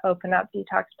trying to open up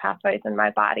detox pathways in my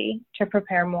body to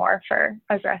prepare more for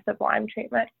aggressive Lyme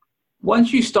treatment.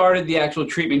 Once you started the actual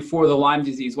treatment for the Lyme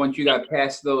disease, once you got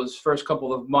past those first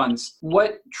couple of months,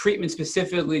 what treatment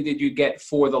specifically did you get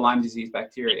for the Lyme disease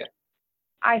bacteria?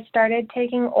 I started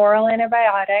taking oral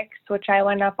antibiotics, which I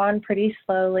went up on pretty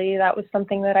slowly. That was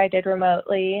something that I did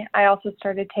remotely. I also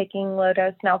started taking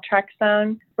low-dose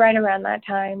naltrexone right around that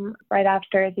time, right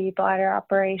after the bladder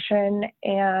operation.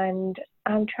 And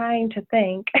I'm trying to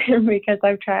think because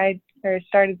I've tried or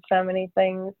started so many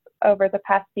things over the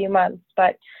past few months,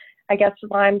 but I guess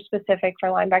Lyme specific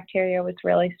for Lyme bacteria was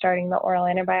really starting the oral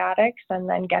antibiotics and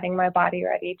then getting my body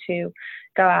ready to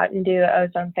go out and do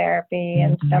ozone therapy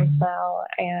and stem cell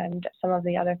and some of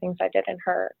the other things I did in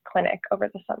her clinic over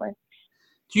the summer.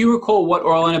 Do you recall what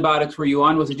oral antibiotics were you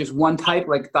on? Was it just one type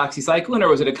like doxycycline or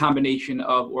was it a combination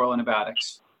of oral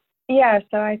antibiotics? Yeah,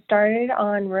 so I started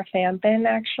on rifampin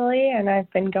actually, and I've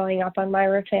been going up on my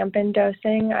rifampin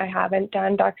dosing. I haven't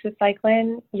done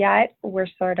doxycycline yet. We're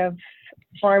sort of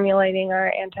formulating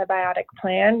our antibiotic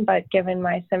plan, but given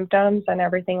my symptoms and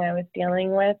everything I was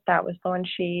dealing with, that was the one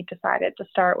she decided to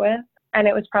start with. And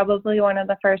it was probably one of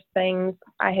the first things.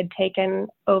 I had taken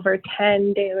over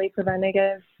 10 daily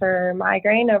preventatives for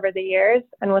migraine over the years.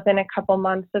 And within a couple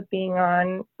months of being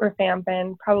on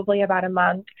rifampin, probably about a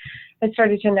month, I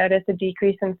started to notice a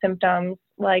decrease in symptoms,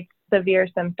 like severe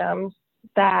symptoms,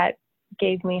 that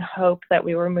gave me hope that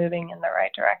we were moving in the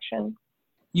right direction.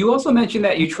 You also mentioned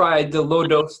that you tried the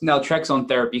low-dose naltrexone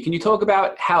therapy. Can you talk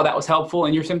about how that was helpful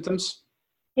in your symptoms?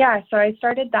 Yeah, so I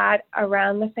started that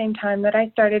around the same time that I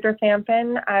started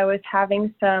rifampin. I was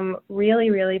having some really,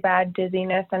 really bad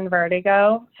dizziness and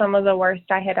vertigo, some of the worst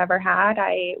I had ever had.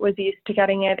 I was used to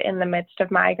getting it in the midst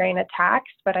of migraine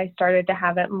attacks, but I started to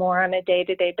have it more on a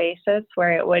day-to-day basis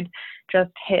where it would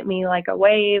just hit me like a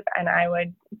wave and I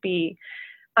would be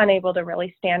unable to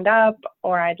really stand up,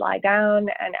 or I'd lie down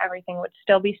and everything would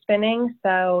still be spinning.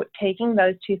 So taking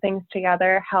those two things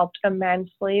together helped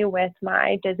immensely with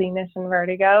my dizziness and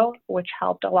vertigo, which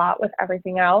helped a lot with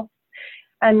everything else.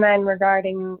 And then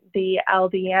regarding the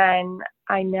LDN,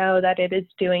 I know that it is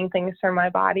doing things for my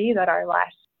body that are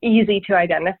less easy to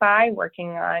identify, working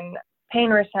on pain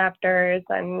receptors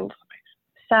and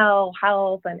cell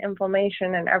health and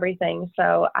inflammation and everything.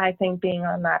 So I think being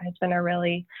on that has been a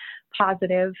really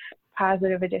positive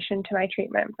addition to my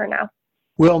treatment for now.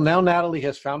 Well, now Natalie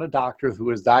has found a doctor who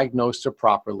has diagnosed her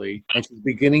properly, and she's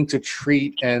beginning to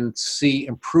treat and see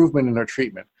improvement in her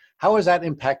treatment. How has that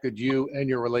impacted you and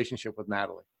your relationship with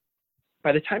Natalie?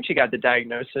 By the time she got the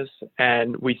diagnosis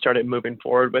and we started moving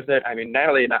forward with it, I mean,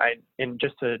 Natalie and I, and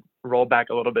just to roll back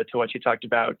a little bit to what she talked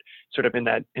about, sort of in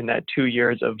that 2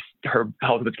 years of her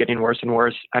health was getting worse and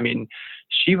worse. I mean,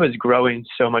 she was growing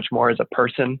so much more as a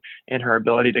person in her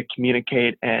ability to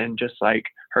communicate and just like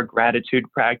her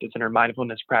gratitude practice and her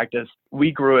mindfulness practice.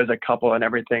 We grew as a couple and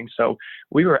everything. So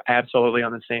we were absolutely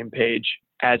on the same page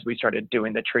as we started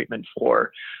doing the treatment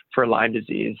for Lyme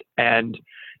disease. And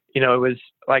you know, it was,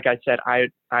 like I said,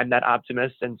 I'm that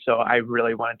optimist. And so I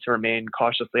really wanted to remain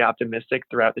cautiously optimistic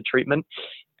throughout the treatment.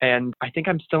 And I think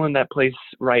I'm still in that place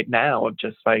right now of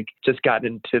just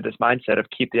gotten into this mindset of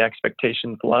keep the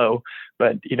expectations low,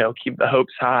 but, you know, keep the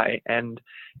hopes high. And,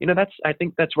 you know, I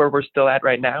think that's where we're still at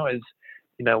right now is,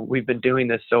 you know, we've been doing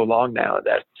this so long now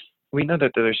that we know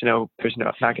that there's not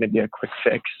going to be a quick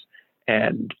fix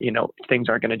and, you know, things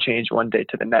aren't going to change one day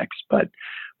to the next, but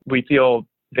we feel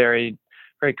very,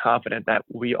 very confident that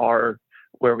we are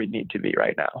where we need to be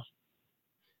right now.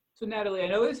 So Natalie, I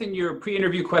noticed in your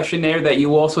pre-interview questionnaire that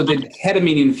you also did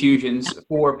ketamine infusions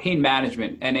for pain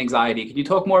management and anxiety. Can you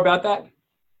talk more about that?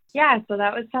 Yeah, so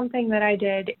that was something that I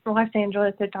did in Los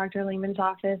Angeles at Dr. Lehman's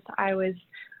office. I was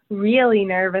really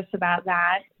nervous about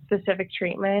that specific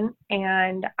treatment,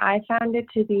 and I found it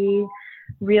to be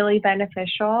really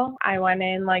beneficial. I went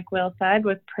in, like Will said,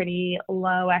 with pretty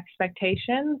low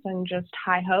expectations and just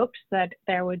high hopes that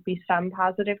there would be some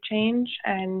positive change.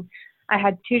 And I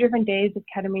had 2 different days of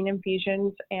ketamine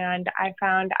infusions, and I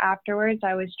found afterwards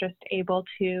I was just able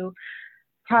to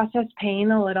process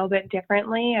pain a little bit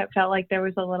differently. It felt like there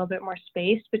was a little bit more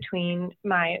space between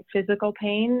my physical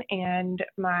pain and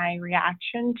my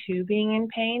reaction to being in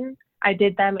pain. I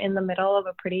did them in the middle of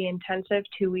a pretty intensive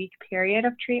 2-week period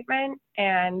of treatment,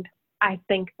 and I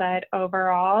think that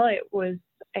overall it was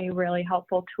a really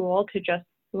helpful tool to just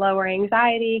lower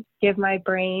anxiety, give my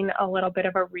brain a little bit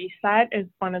of a reset is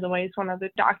one of the ways one of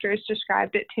the doctors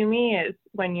described it to me, is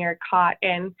when you're caught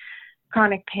in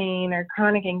chronic pain or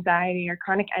chronic anxiety or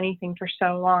chronic anything for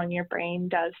so long, your brain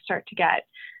does start to get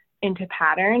into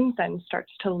patterns and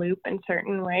starts to loop in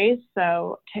certain ways.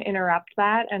 So to interrupt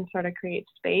that and sort of create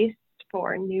space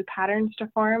for new patterns to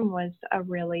form was a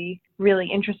really,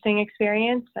 really interesting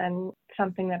experience and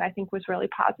something that I think was really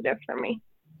positive for me.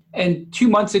 And 2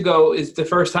 months ago is the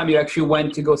first time you actually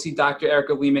went to go see Dr.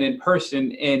 Erica Lehman in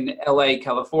person in LA,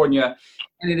 California.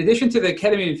 And in addition to the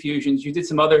ketamine infusions, you did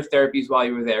some other therapies while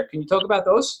you were there. Can you talk about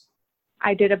those?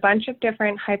 I did a bunch of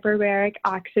different hyperbaric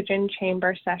oxygen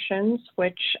chamber sessions,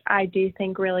 which I do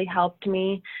think really helped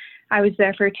me. I was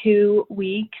there for 2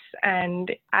 weeks, and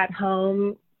at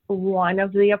home, one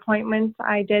of the appointments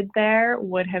I did there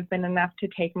would have been enough to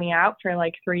take me out for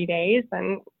like 3 days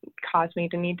and cause me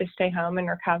to need to stay home and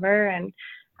recover. And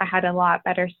I had a lot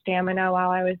better stamina while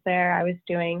I was there. I was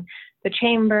doing the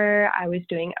chamber, I was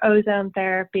doing ozone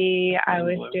therapy, I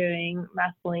was doing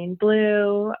methylene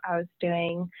blue, I was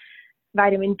doing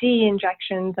vitamin D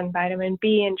injections and vitamin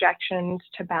B injections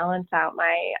to balance out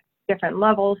my different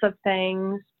levels of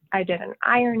things. I did an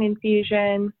iron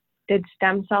infusion, did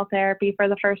stem cell therapy for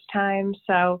the first time.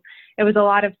 So it was a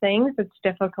lot of things. It's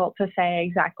difficult to say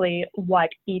exactly what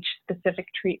each specific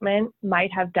treatment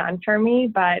might have done for me,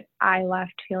 but I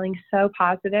left feeling so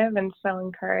positive and so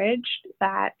encouraged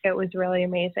that it was really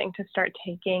amazing to start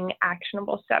taking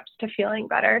actionable steps to feeling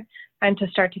better and to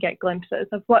start to get glimpses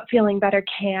of what feeling better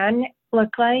can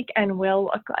look like and will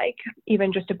look like.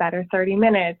 Even just a better 30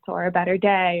 minutes or a better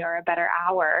day or a better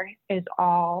hour is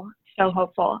all so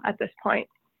hopeful at this point.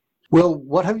 Will,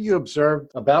 what have you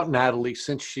observed about Natalie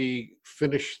since she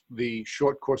finished the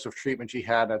short course of treatment she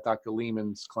had at Dr.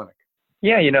 Lehman's clinic?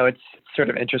 Yeah, it's sort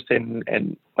of interesting.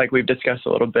 And like we've discussed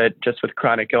a little bit, just with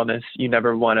chronic illness, you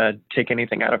never want to take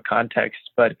anything out of context.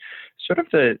 But sort of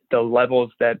the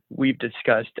levels that we've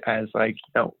discussed as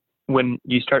when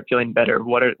you start feeling better,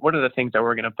 what are the things that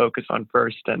we're going to focus on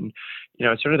first? And,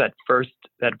 sort of that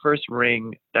first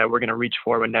ring that we're going to reach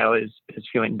for when Natalie is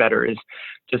feeling better is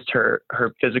just her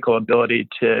physical ability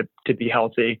to be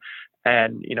healthy.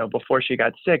 And, before she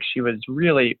got sick, she was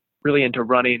really, really into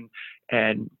running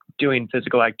and doing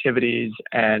physical activities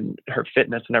and her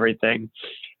fitness and everything.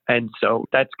 And so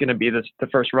that's going to be the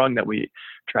first rung that we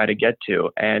try to get to.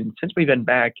 And since we've been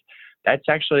back, that's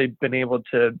actually been able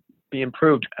to be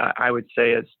improved, I would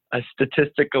say, as a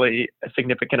statistically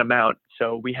significant amount.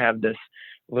 So we have this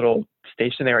little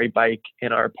stationary bike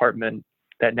in our apartment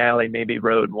that Natalie maybe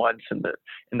rode once in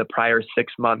the prior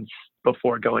 6 months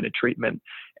before going to treatment.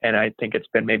 And I think it's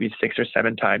been maybe 6 or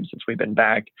 7 times since we've been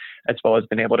back, as well as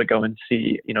been able to go and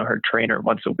see, her trainer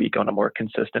once a week on a more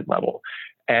consistent level.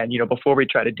 And, before we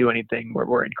try to do anything where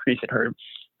we're increasing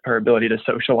her ability to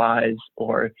socialize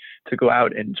or to go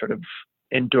out and sort of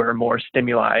endure more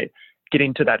stimuli,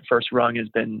 getting to that first rung has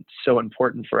been so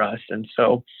important for us. And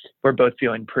so we're both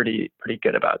feeling pretty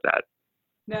good about that.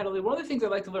 Natalie, one of the things I'd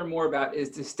like to learn more about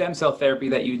is the stem cell therapy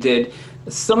that you did.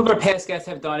 Some of our past guests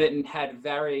have done it and had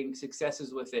varying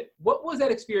successes with it. What was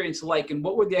that experience like, and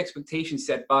what were the expectations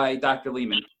set by Dr.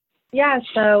 Lehman? Yeah,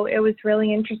 so it was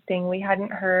really interesting. We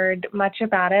hadn't heard much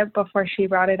about it before she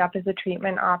brought it up as a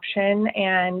treatment option.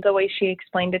 And the way she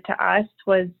explained it to us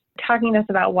was talking to us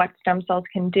about what stem cells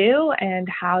can do and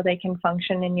how they can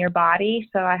function in your body.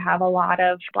 So I have a lot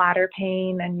of bladder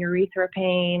pain and urethra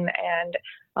pain and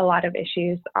a lot of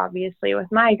issues, obviously, with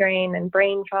migraine and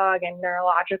brain fog and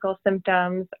neurological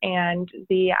symptoms. And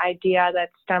the idea that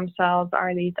stem cells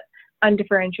are these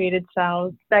undifferentiated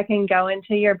cells that can go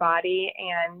into your body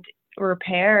and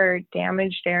repair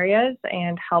damaged areas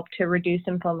and help to reduce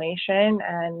inflammation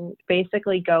and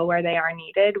basically go where they are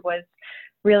needed was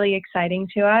really exciting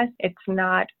to us. It's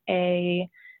not a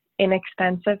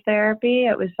inexpensive therapy.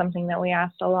 It was something that we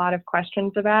asked a lot of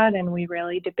questions about, and we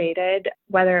really debated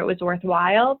whether it was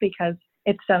worthwhile because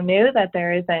it's so new that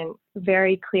there isn't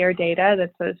very clear data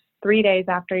that says 3 days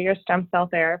after your stem cell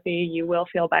therapy, you will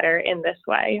feel better in this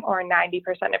way, or 90%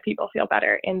 of people feel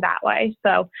better in that way.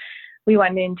 So we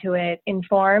went into it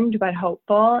informed but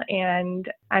hopeful,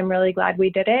 and I'm really glad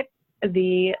we did it.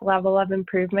 The level of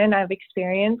improvement I've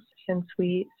experienced since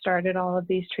we started all of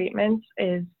these treatments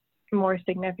is more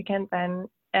significant than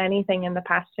anything in the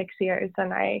past 6 years.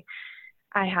 And I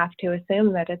have to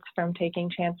assume that it's from taking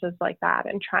chances like that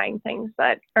and trying things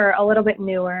that are a little bit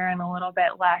newer and a little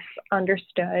bit less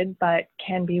understood, but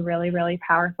can be really, really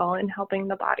powerful in helping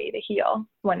the body to heal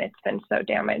when it's been so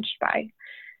damaged by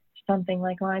something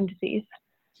like Lyme disease.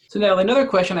 So now another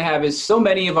question I have is, so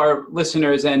many of our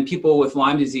listeners and people with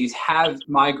Lyme disease have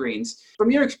migraines.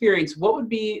 From your experience, what would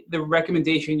be the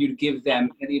recommendation you'd give them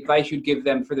and the advice you'd give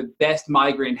them for the best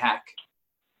migraine hack?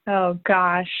 Oh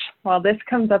gosh, well, this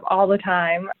comes up all the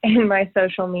time in my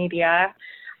social media.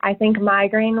 I think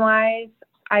migraine-wise,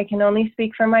 I can only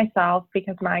speak for myself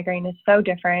because migraine is so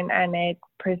different and it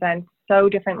presents so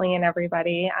differently in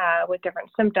everybody with different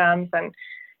symptoms, and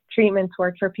treatments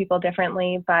work for people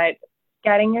differently. But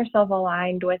getting yourself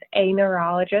aligned with a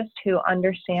neurologist who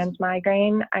understands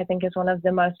migraine, I think, is one of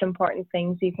the most important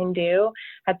things you can do.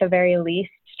 At the very least,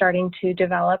 starting to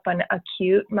develop an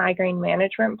acute migraine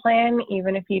management plan,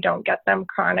 even if you don't get them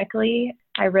chronically.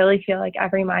 I really feel like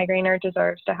every migrainer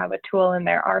deserves to have a tool in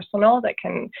their arsenal that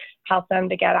can help them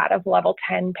to get out of level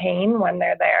 10 pain when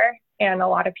they're there. And a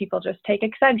lot of people just take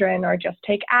Excedrin or just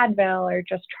take Advil or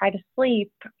just try to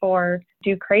sleep or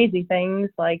do crazy things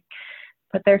like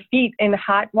put their feet in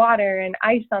hot water and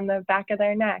ice on the back of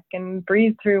their neck and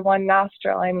breathe through one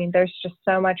nostril. I mean, there's just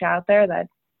so much out there that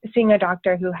seeing a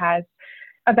doctor who has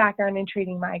a background in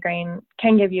treating migraine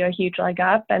can give you a huge leg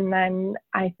up. And then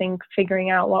I think figuring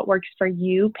out what works for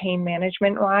you pain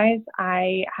management wise,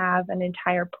 I have an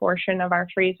entire portion of our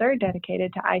freezer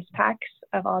dedicated to ice packs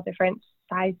of all different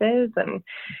sizes and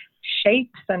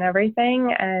shapes and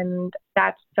everything. And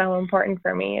that's so important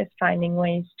for me, is finding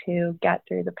ways to get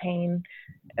through the pain,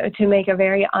 to make a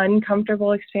very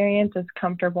uncomfortable experience as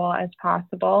comfortable as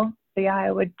possible. So yeah,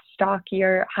 I would stock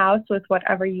your house with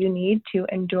whatever you need to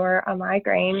endure a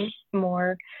migraine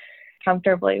more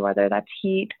comfortably, whether that's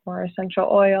heat or essential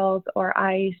oils or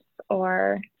ice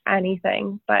or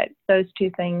anything. But those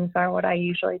two things are what I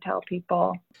usually tell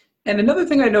people. And another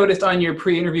thing I noticed on your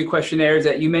pre-interview questionnaire is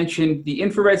that you mentioned the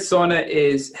infrared sauna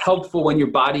is helpful when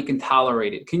your body can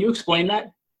tolerate it. Can you explain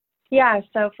that? Yeah,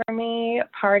 so for me,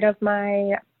 part of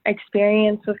my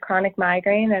experience with chronic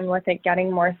migraine and with it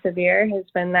getting more severe has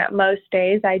been that most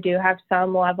days I do have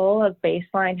some level of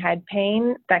baseline head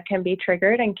pain that can be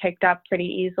triggered and kicked up pretty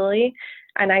easily.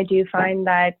 And I do find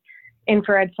that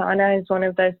infrared sauna is one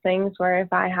of those things where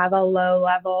if I have a low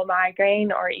level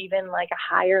migraine or even like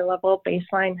a higher level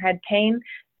baseline head pain,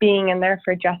 being in there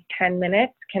for just 10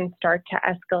 minutes can start to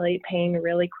escalate pain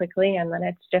really quickly, and then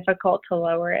it's difficult to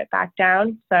lower it back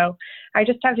down. So I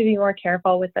just have to be more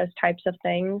careful with those types of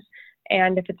things.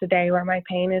 And if it's a day where my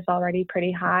pain is already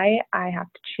pretty high, I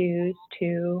have to choose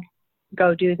to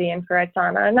go do the infrared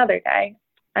sauna another day.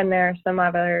 And there are some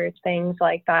other things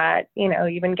like that,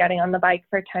 even getting on the bike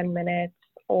for 10 minutes,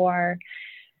 or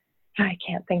I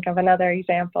can't think of another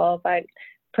example, but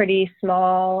pretty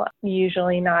small,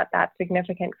 usually not that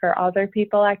significant for other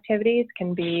people activities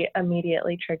can be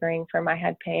immediately triggering for my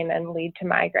head pain and lead to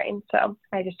migraine. So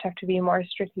I just have to be more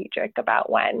strategic about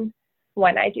when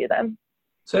I do them.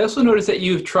 So I also noticed that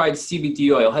you've tried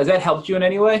CBD oil. Has that helped you in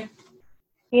any way?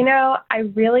 I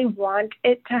really want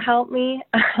it to help me.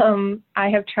 I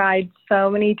have tried so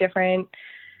many different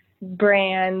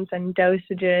brands and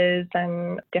dosages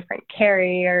and different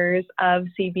carriers of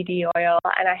CBD oil,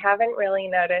 and I haven't really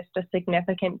noticed a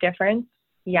significant difference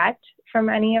yet from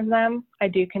any of them. I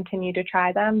do continue to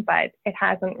try them, but it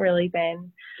hasn't really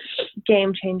been a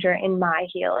game changer in my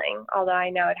healing, although I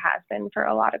know it has been for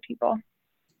a lot of people.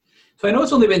 So I know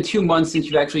it's only been 2 months since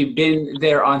you've actually been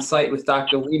there on site with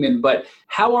Dr. Lehman, but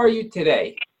how are you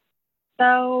today?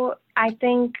 So I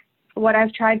think what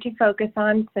I've tried to focus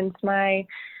on since my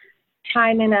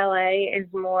time in LA is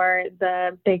more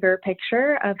the bigger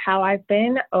picture of how I've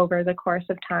been over the course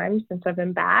of time since I've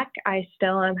been back. I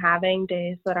still am having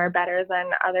days that are better than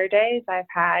other days. I've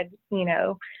had,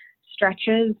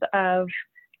 stretches of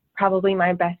probably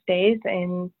my best days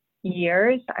in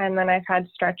years. And then I've had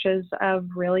stretches of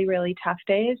really, really tough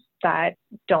days that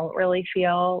don't really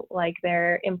feel like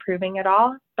they're improving at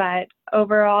all. But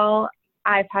overall,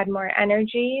 I've had more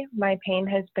energy. My pain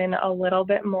has been a little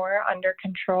bit more under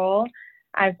control.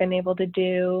 I've been able to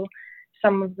do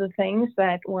some of the things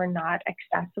that were not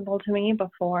accessible to me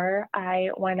before I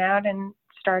went out and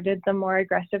started the more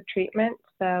aggressive treatment.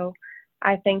 So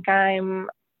I think I'm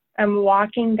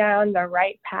walking down the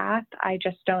right path. I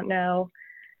just don't know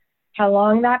how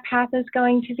long that path is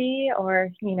going to be,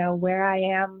 or,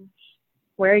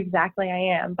 where exactly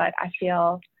I am, but I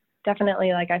feel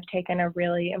definitely like I've taken a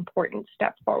really important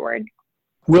step forward.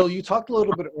 Will, you talked a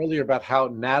little bit earlier about how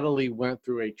Natalie went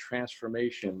through a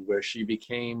transformation where she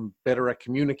became better at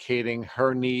communicating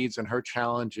her needs and her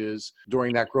challenges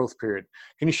during that growth period.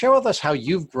 Can you share with us how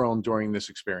you've grown during this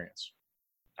experience?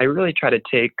 I really try to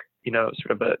take,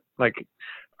 sort of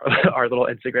our little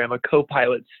Instagram, a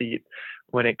co-pilot seat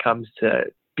when it comes to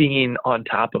being on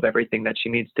top of everything that she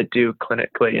needs to do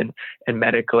clinically and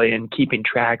medically, and keeping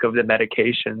track of the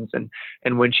medications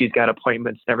and when she's got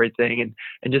appointments and everything,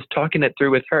 and just talking it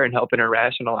through with her and helping her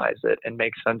rationalize it and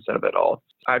make sense of it all.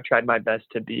 I've tried my best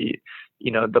to be,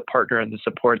 the partner and the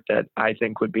support that I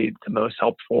think would be the most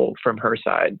helpful from her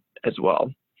side as well.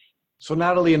 So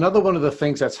Natalie, another one of the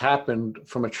things that's happened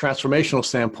from a transformational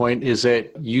standpoint is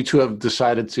that you two have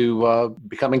decided to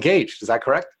become engaged. Is that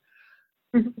correct?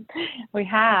 We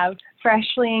have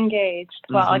freshly engaged.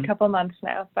 Well, a couple months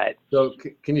now, but. So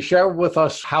can you share with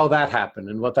us how that happened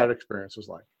and what that experience was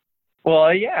like?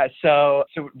 Well, yeah. So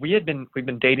we've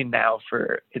been dating now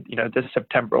for, this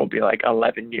September will be like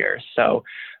 11 years. So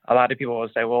a lot of people will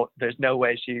say, well, there's no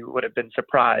way she would have been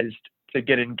surprised to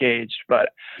get engaged, but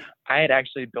I had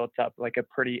actually built up like a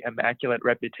pretty immaculate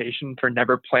reputation for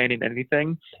never planning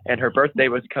anything, and her birthday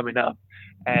was coming up,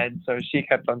 and so she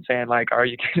kept on saying like, are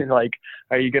you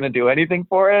gonna do anything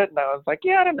for it? And I was like,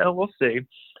 yeah, I don't know, we'll see.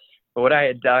 But what I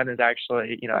had done is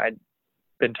actually, I'd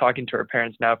been talking to her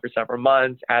parents now for several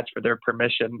months, asked for their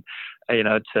permission,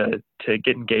 to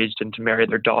get engaged and to marry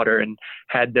their daughter, and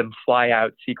had them fly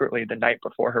out secretly the night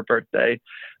before her birthday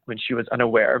when she was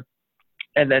unaware.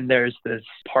 And then there's this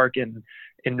park in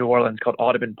New Orleans called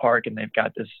Audubon Park, and they've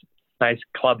got this nice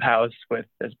clubhouse with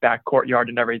this back courtyard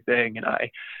and everything. And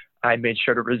I made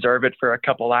sure to reserve it for a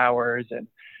couple hours and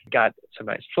got some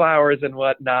nice flowers and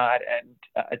whatnot. And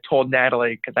I told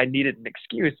Natalie because I needed an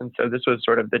excuse. And so this was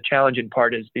sort of the challenging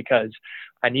part, is because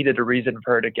I needed a reason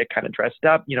for her to get kind of dressed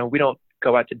up. We don't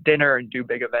go out to dinner and do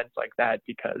big events like that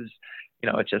because,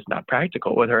 it's just not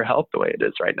practical with her health the way it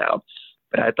is right now.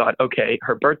 But I thought, okay,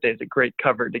 her birthday is a great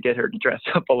cover to get her to dress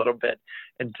up a little bit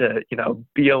and to,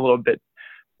 be a little bit,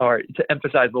 or to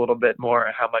emphasize a little bit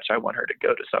more how much I want her to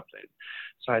go to something.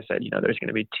 So I said, there's going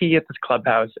to be tea at this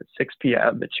clubhouse at 6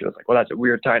 p.m. And she was like, well, that's a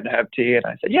weird time to have tea. And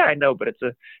I said, yeah, I know, but it's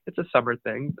a summer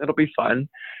thing. It'll be fun.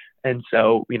 And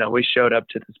so, we showed up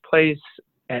to this place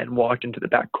and walked into the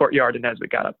back courtyard. And as we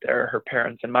got up there, her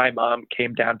parents and my mom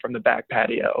came down from the back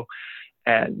patio.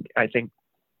 And I think,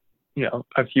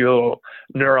 a few little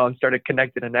neurons started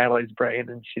connecting in Natalie's brain,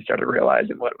 and she started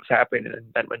realizing what was happening. And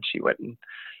then when she went and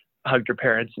hugged her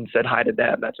parents and said hi to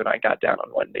them, that's when I got down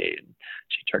on one knee, and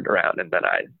she turned around, and then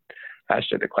I asked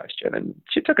her the question, and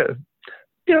she took a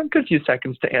good few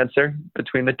seconds to answer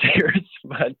between the tears,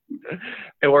 but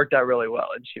it worked out really well,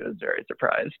 and she was very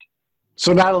surprised.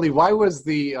 So Natalie, why was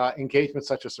the engagement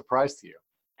such a surprise to you?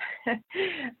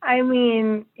 I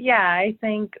mean, yeah, I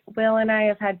think Will and I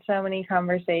have had so many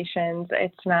conversations.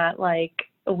 It's not like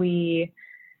we've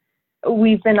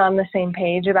been on the same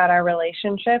page about our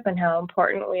relationship and how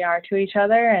important we are to each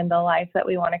other and the life that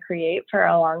we want to create for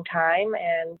a long time.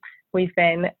 And we've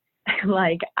been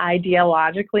like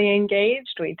ideologically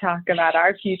engaged. We talk about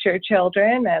our future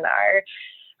children and our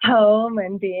home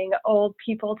and being old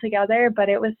people together, but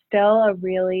it was still a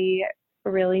really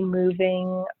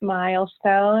moving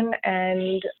milestone.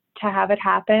 And to have it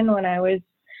happen when I was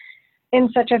in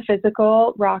such a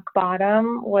physical rock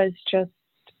bottom was just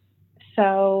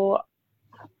so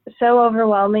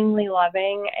overwhelmingly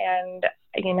loving. And,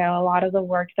 a lot of the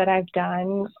work that I've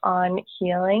done on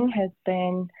healing has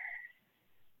been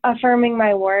affirming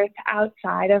my worth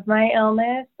outside of my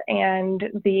illness and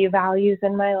the values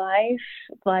in my life,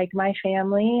 like my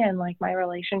family and like my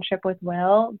relationship with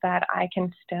Will, that I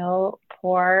can still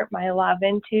pour my love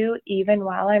into even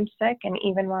while I'm sick and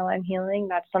even while I'm healing.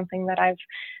 That's something that I've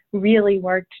really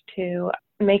worked to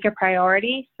make a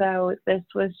priority. So this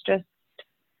was just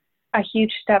a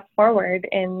huge step forward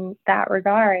in that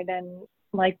regard. And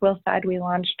like Will said, we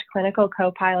launched Clinical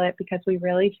Copilot because we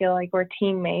really feel like we're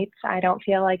teammates. I don't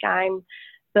feel like I'm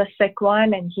the sick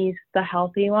one and he's the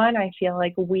healthy one. I feel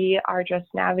like we are just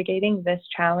navigating this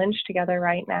challenge together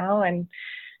right now. And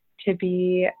to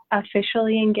be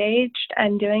officially engaged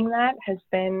and doing that has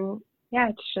been,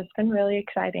 it's just been really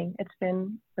exciting. It's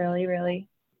been really, really,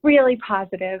 really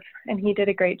positive. And he did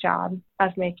a great job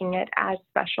of making it as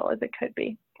special as it could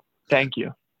be. Thank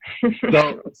you.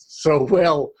 So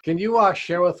Will, can you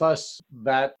share with us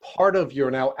that part of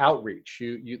your now outreach?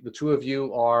 The two of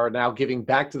you are now giving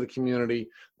back to the community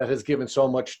that has given so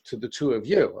much to the two of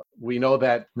you. We know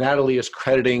that Natalie is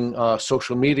crediting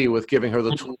social media with giving her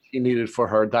the tools she needed for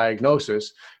her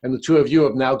diagnosis, and the two of you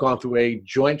have now gone through a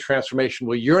joint transformation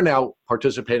where you're now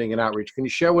participating in outreach. Can you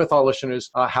share with our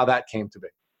listeners how that came to be?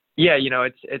 Yeah,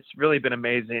 it's really been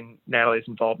amazing, Natalie's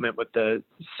involvement with the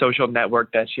social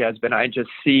network that she has been. I just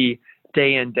see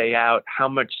day in, day out how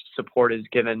much support is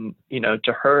given,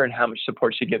 to her and how much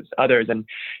support she gives others. And,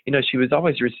 she was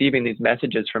always receiving these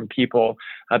messages from people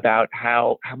about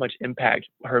how much impact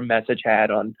her message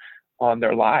had on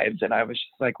their lives. And I was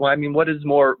just like, well, I mean, what is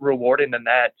more rewarding than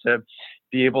that, to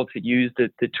be able to use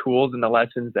the tools and the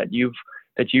lessons that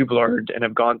you've learned and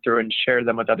have gone through and share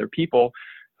them with other people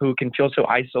who can feel so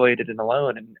isolated and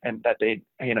alone, and that they,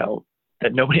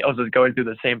 that nobody else is going through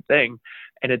the same thing.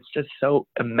 And it's just so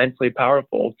immensely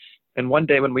powerful. And one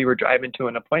day when we were driving to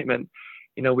an appointment,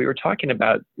 we were talking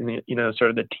about,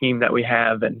 sort of the team that we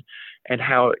have and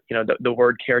how, the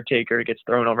word caretaker gets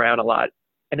thrown around a lot.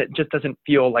 And it just doesn't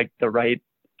feel like the right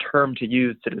term to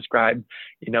use to describe,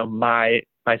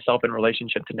 myself in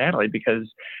relationship to Natalie, because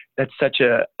that's such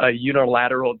a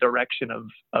unilateral direction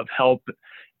of help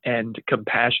and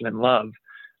compassion and love,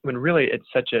 when really it's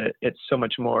so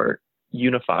much more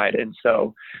unified. And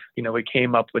so, we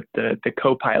came up with the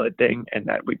co-pilot thing, and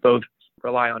that we both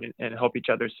rely on and help each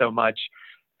other so much.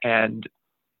 And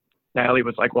Natalie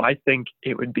was like, well, I think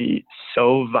it would be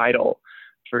so vital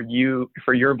for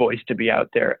your voice to be out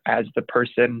there as the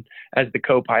person, as the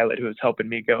co-pilot who is helping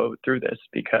me go through this,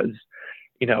 because,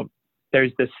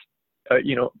 there's this,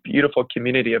 beautiful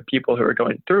community of people who are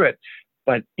going through it.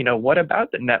 But, what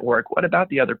about the network? What about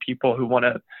the other people who want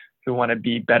to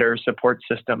be better support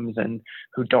systems and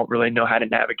who don't really know how to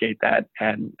navigate that?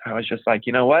 And I was just like,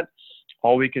 you know what?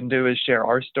 all we can do is share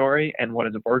our story and what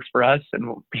has worked for us and,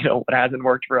 what hasn't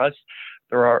worked for us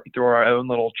through our own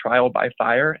little trial by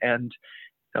fire. And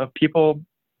if people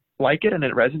like it and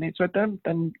it resonates with them,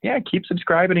 then yeah, keep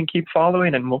subscribing and keep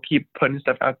following, and we'll keep putting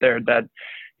stuff out there that,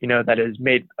 that has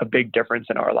made a big difference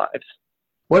in our lives.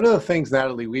 One of the things,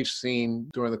 Natalie, we've seen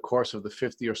during the course of the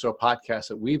 50 or so podcasts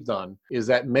that we've done is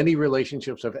that many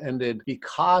relationships have ended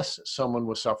because someone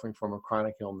was suffering from a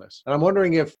chronic illness. And I'm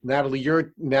wondering if, Natalie,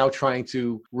 you're now trying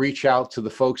to reach out to the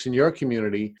folks in your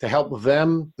community to help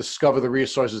them discover the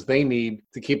resources they need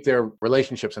to keep their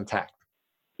relationships intact.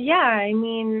 Yeah, I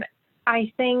mean,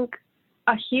 I think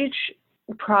a huge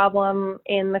problem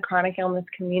in the chronic illness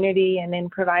community and in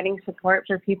providing support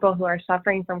for people who are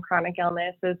suffering from chronic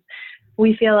illness is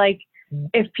we feel like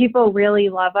if people really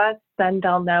love us, then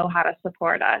they'll know how to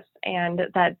support us, and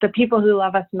that the people who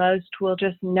love us most will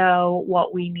just know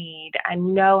what we need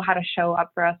and know how to show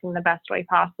up for us in the best way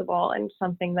possible. And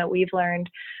something that we've learned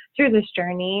through this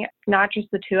journey, not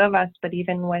just the two of us, but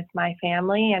even with my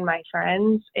family and my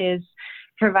friends, is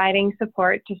providing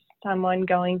support to someone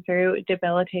going through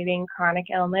debilitating chronic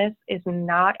illness is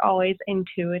not always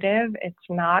intuitive. It's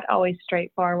not always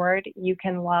straightforward. You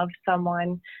can love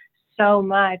someone so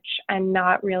much and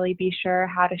not really be sure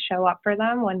how to show up for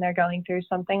them when they're going through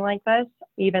something like this.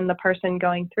 Even the person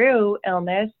going through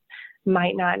illness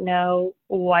might not know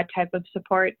what type of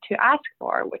support to ask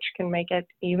for, which can make it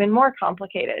even more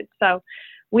complicated. So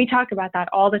we talk about that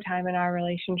all the time in our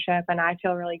relationship, and I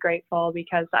feel really grateful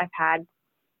because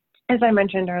as I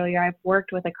mentioned earlier, I've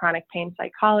worked with a chronic pain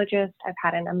psychologist. I've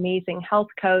had an amazing health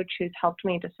coach who's helped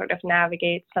me to sort of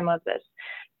navigate some of this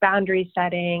boundary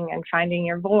setting and finding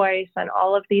your voice and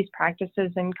all of these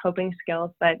practices and coping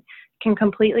skills that can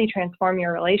completely transform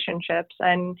your relationships.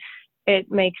 And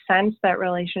it makes sense that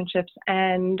relationships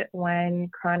end when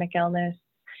chronic illness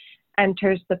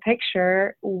enters the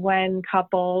picture, when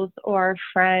couples or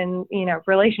friends,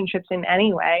 relationships in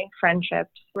any way,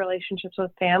 friendships, relationships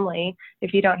with family,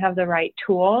 if you don't have the right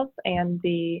tools and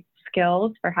the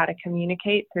skills for how to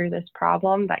communicate through this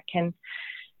problem that can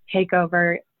take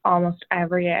over almost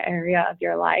every area of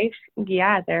your life,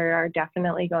 yeah, there are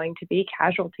definitely going to be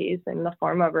casualties in the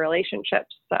form of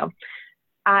relationships. So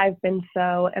I've been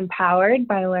so empowered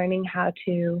by learning how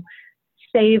to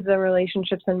save the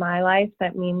relationships in my life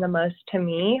that mean the most to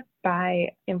me by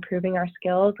improving our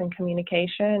skills and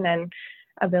communication and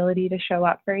ability to show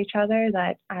up for each other,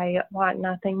 that I want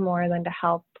nothing more than to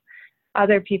help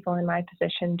other people in my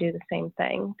position do the same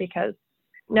thing, because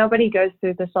nobody goes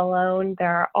through this alone.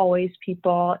 There are always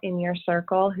people in your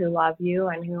circle who love you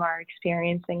and who are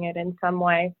experiencing it in some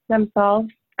way themselves,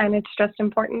 and it's just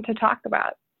important to talk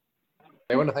about.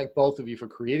 I want to thank both of you for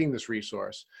creating this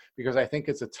resource, because I think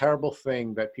it's a terrible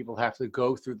thing that people have to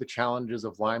go through the challenges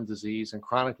of Lyme disease and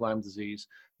chronic Lyme disease,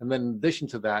 and then in addition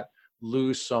to that,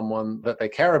 lose someone that they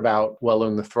care about while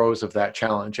in the throes of that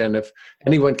challenge. And if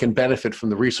anyone can benefit from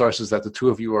the resources that the two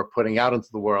of you are putting out into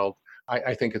the world,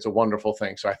 I think it's a wonderful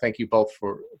thing. So I thank you both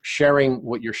for sharing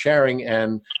what you're sharing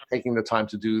and taking the time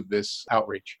to do this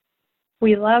outreach.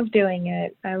 We love doing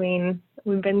it. I mean,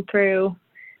 we've been through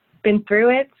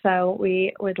it, so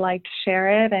we would like to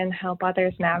share it and help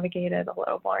others navigate it a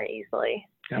little more easily.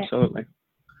 Absolutely.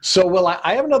 So, Will,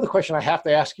 I have another question I have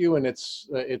to ask you, and it's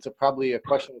probably a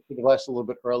question that could have asked a little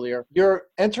bit earlier. You're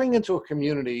entering into a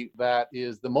community that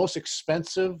is the most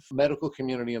expensive medical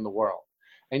community in the world.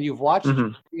 And you've watched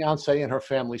your fiance and her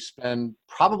family spend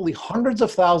probably hundreds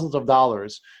of thousands of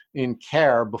dollars in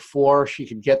care before she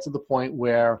could get to the point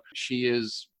where she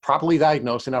is properly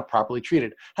diagnosed and not properly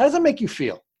treated. How does that make you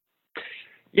feel?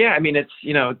 Yeah, I mean, it's,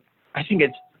 I think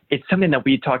it's something that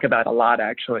we talk about a lot,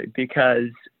 actually, because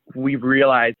we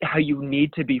realize how you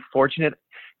need to be fortunate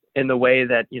in the way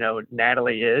that,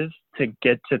 Natalie is to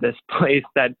get to this place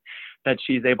that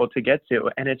she's able to get to.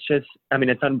 And it's just, I mean,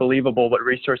 it's unbelievable what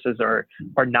resources are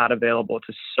not available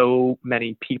to so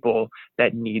many people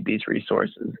that need these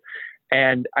resources.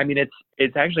 And I mean,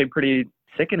 it's actually pretty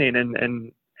sickening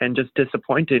and just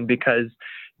disappointing, because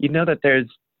that there's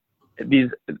these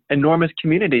enormous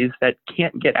communities that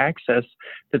can't get access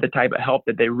to the type of help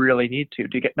that they really need to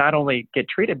get, not only get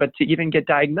treated, but to even get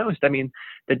diagnosed. I mean,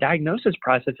 the diagnosis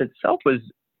process itself was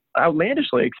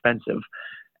outlandishly expensive.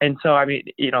 And so, I mean,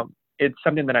 it's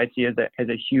something that I see as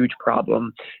a huge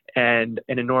problem and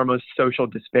an enormous social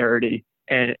disparity.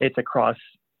 And it's across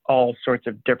all sorts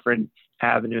of different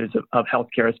avenues of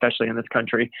healthcare, especially in this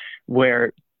country,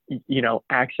 where,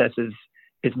 access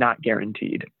is not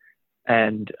guaranteed.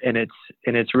 And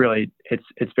it's really,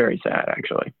 it's very sad,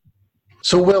 actually.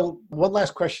 So, Will, one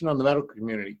last question on the medical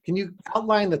community. Can you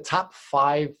outline the top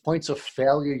 5 points of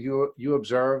failure you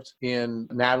observed in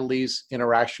Natalie's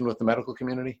interaction with the medical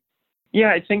community?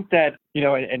 Yeah, I think that,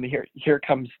 and here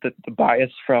comes the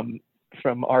bias from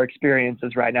our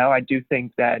experiences right now. I do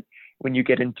think that when you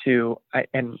get into,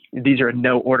 and these are in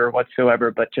no order whatsoever,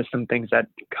 but just some things that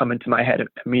come into my head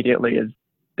immediately, is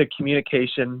the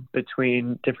communication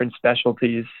between different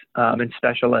specialties and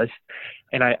specialists.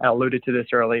 And I alluded to this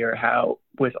earlier, how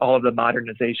with all of the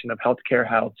modernization of healthcare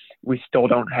house, we still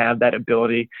don't have that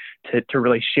ability to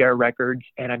really share records.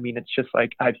 And I mean, it's just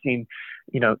like I've seen,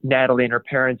 Natalie and her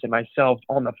parents and myself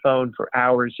on the phone for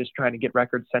hours just trying to get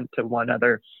records sent to one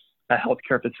other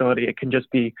healthcare facility. It can just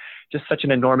be just such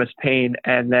an enormous pain.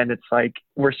 And then it's like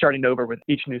we're starting over with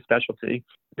each new specialty.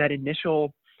 That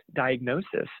initial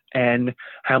diagnosis and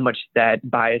how much that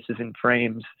biases and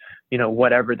frames,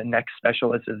 whatever the next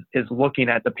specialist is looking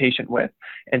at the patient with,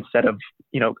 instead of,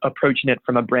 approaching it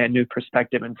from a brand new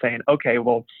perspective and saying, okay,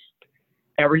 well,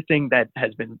 everything that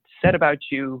has been said about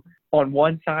you on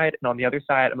one side and on the other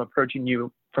side, I'm approaching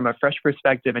you from a fresh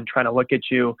perspective and trying to look at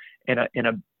you in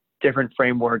a different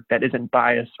framework that isn't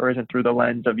biased or isn't through the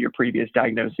lens of your previous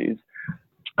diagnoses.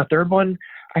 A third one,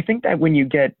 I think that when you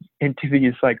get into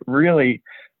these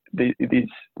these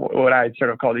what I sort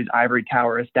of call these ivory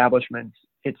tower establishments,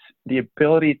 it's the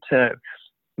ability to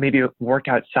maybe work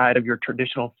outside of your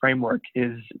traditional framework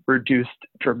is reduced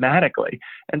dramatically.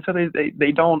 And so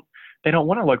they don't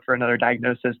want to look for another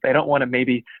diagnosis. They don't want to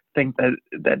maybe think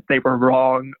that they were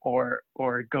wrong or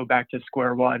go back to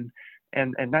square one.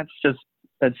 And that's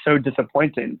so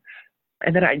disappointing.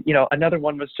 And then another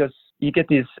one was just, you get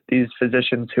these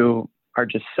physicians who are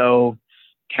just so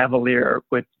cavalier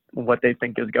with what they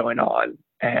think is going on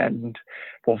and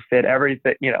will fit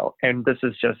everything, and this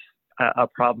is just a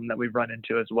problem that we've run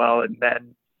into as well. And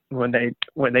then when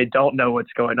they don't know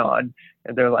what's going on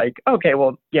and they're like, okay,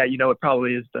 well, yeah, it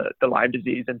probably is the Lyme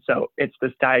disease. And so it's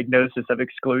this diagnosis of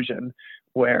exclusion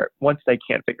where once they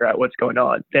can't figure out what's going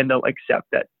on, then they'll accept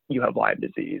that you have Lyme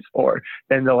disease, or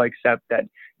then they'll accept that,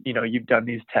 you've done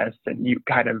these tests and you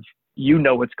kind of,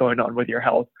 what's going on with your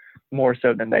health more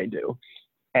so than they do.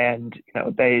 And,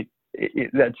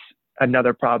 that's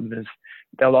another problem, is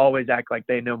they'll always act like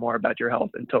they know more about your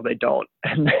health until they don't.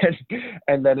 And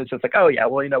then it's just like, oh yeah,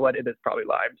 well, you know what? It is probably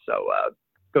Lyme. So,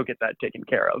 go get that taken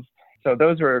care of. So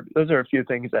those are a few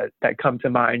things that come to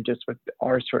mind just with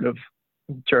our sort of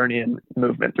journey and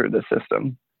movement through the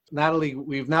system. Natalie,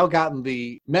 we've now gotten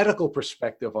the medical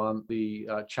perspective on the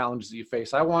challenges that you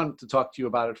face. I want to talk to you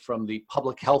about it from the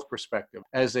public health perspective.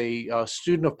 As a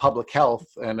student of public health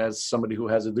and as somebody who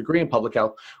has a degree in public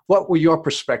health, what were your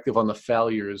perspective on the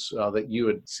failures that you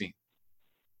had seen?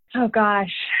 Oh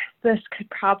gosh, this could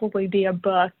probably be a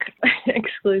book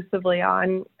exclusively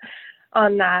on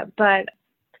that. But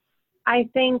I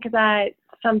think that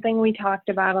something we talked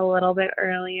about a little bit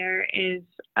earlier is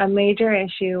a major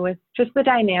issue with just the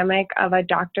dynamic of a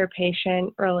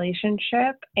doctor-patient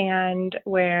relationship, and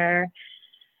where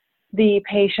the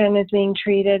patient is being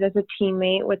treated as a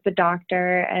teammate with the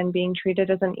doctor and being treated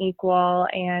as an equal,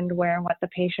 and where what the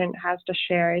patient has to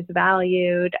share is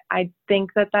valued. I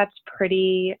think that that's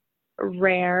pretty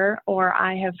rare, or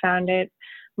I have found it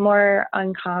more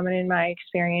uncommon in my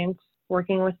experience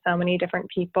working with so many different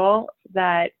people,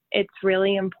 that it's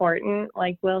really important.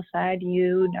 Like Will said,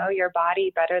 you know your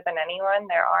body better than anyone.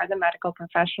 There are the medical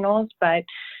professionals, but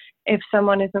if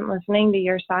someone isn't listening to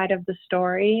your side of the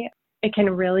story, it can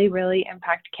really, really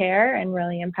impact care and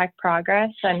really impact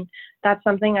progress. And that's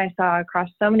something I saw across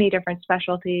so many different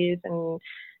specialties and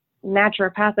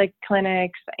naturopathic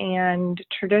clinics and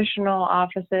traditional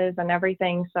offices and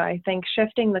everything. So I think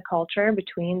shifting the culture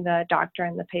between the doctor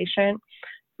and the patient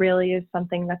really is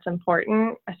something that's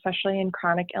important, especially in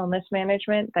chronic illness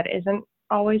management that isn't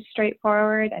always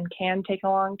straightforward and can take a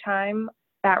long time.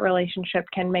 That relationship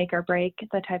can make or break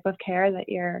the type of care that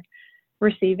you're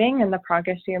receiving and the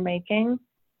progress you're making.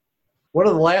 One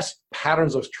of the last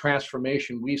patterns of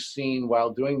transformation we've seen while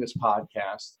doing this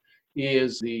podcast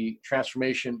is the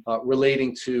transformation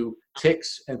relating to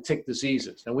ticks and tick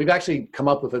diseases. And we've actually come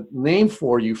up with a name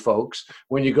for you folks.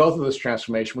 When you go through this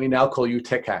transformation, we now call you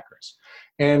tick hackers.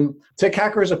 And tick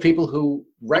hackers are people who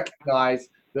recognize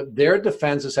that their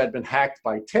defenses had been hacked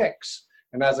by ticks.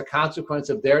 And as a consequence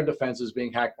of their defenses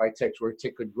being hacked by ticks, where a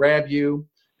tick could grab you,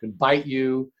 could bite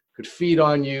you, could feed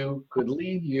on you, could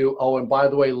leave you. Oh, and by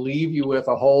the way, leave you with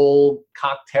a whole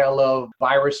cocktail of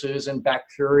viruses and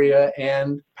bacteria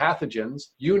and pathogens.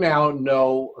 You now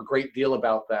know a great deal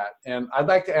about that. And I'd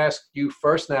like to ask you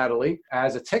first, Natalie,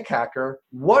 as a tick hacker,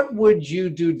 what would you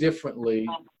do differently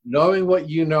knowing what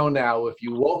you know now, if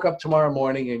you woke up tomorrow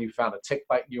morning and you found a tick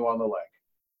biting you on the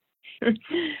leg?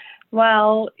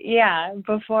 Well, yeah,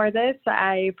 before this,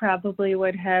 I probably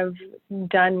would have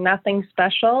done nothing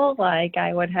special. Like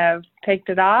I would have picked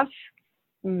it off,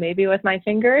 maybe with my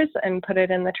fingers, and put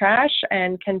it in the trash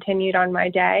and continued on my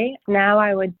day. Now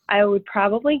I would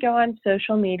probably go on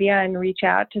social media and reach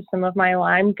out to some of my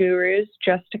Lyme gurus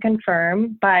just to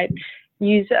confirm, but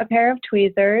use a pair of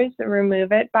tweezers,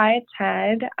 remove it by its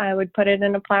head. I would put it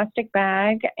in a plastic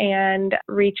bag and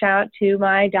reach out to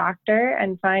my doctor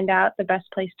and find out the best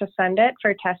place to send it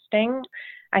for testing.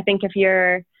 I think if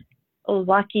you're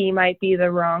lucky might be the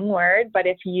wrong word, but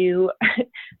if you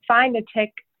find a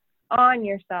tick on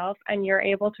yourself and you're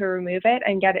able to remove it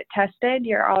and get it tested,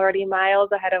 you're already miles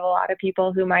ahead of a lot of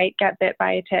people who might get bit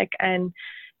by a tick and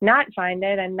not find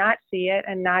it and not see it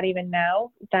and not even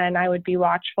know. Then I would be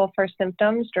watchful for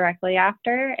symptoms directly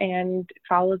after and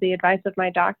follow the advice of my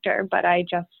doctor. But I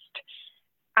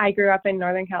grew up in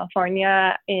Northern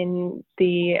California in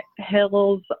the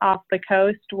hills off the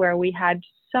coast where we had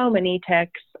so many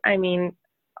ticks. I mean,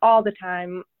 all the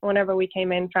time, whenever we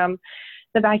came in from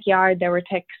the backyard, there were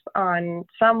ticks on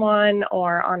someone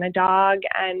or on a dog,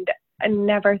 and I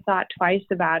never thought twice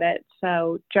about it.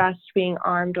 So just being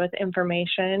armed with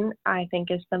information, I think,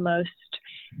 is the most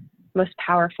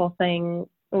powerful thing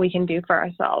we can do for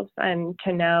ourselves. And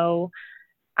to know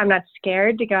I'm not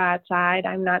scared to go outside.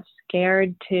 I'm not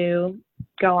scared to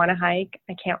go on a hike.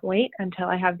 I can't wait until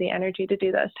I have the energy to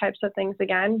do those types of things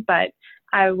again. But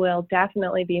I will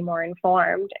definitely be more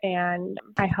informed. And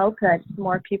I hope that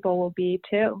more people will be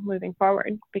too moving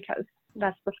forward, because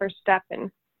that's the first step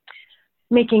in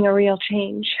making a real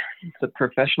change. It's a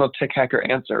professional tick hacker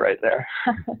answer right there.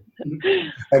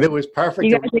 And it was perfect.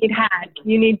 You guys need hats.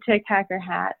 You need tick hacker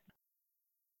hats.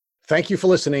 Thank you for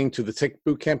listening to the Tick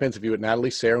Bootcamp interview with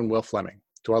Natalie Sayre and Will Fleming.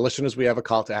 To our listeners, we have a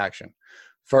call to action.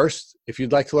 First, if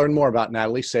you'd like to learn more about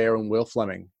Natalie Sayre and Will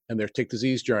Fleming and their tick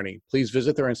disease journey, please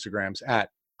visit their Instagrams at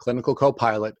Clinical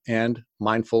Copilot and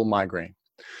Mindful Migraine.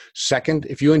 Second,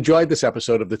 if you enjoyed this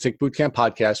episode of the Tick Bootcamp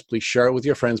podcast, please share it with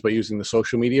your friends by using the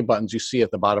social media buttons you see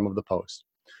at the bottom of the post.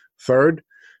 Third,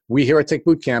 we here at Tick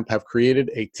Bootcamp have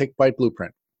created a Tick Bite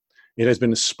Blueprint. It has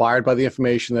been inspired by the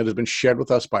information that has been shared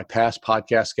with us by past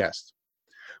podcast guests.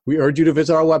 We urge you to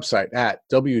visit our website at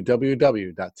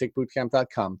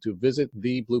www.tickbootcamp.com to visit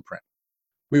the blueprint.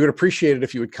 We would appreciate it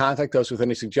if you would contact us with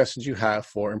any suggestions you have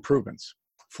for improvements.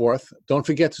 Fourth, don't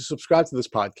forget to subscribe to this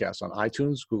podcast on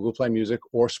iTunes, Google Play Music,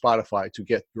 or Spotify to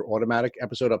get your automatic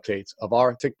episode updates of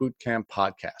our Tick Bootcamp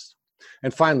podcast.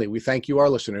 And finally, we thank you, our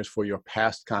listeners, for your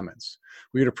past comments.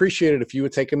 We would appreciate it if you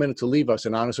would take a minute to leave us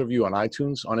an honest review on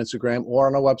iTunes, on Instagram, or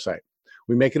on our website.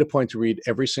 We make it a point to read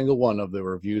every single one of the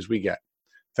reviews we get.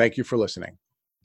 Thank you for listening.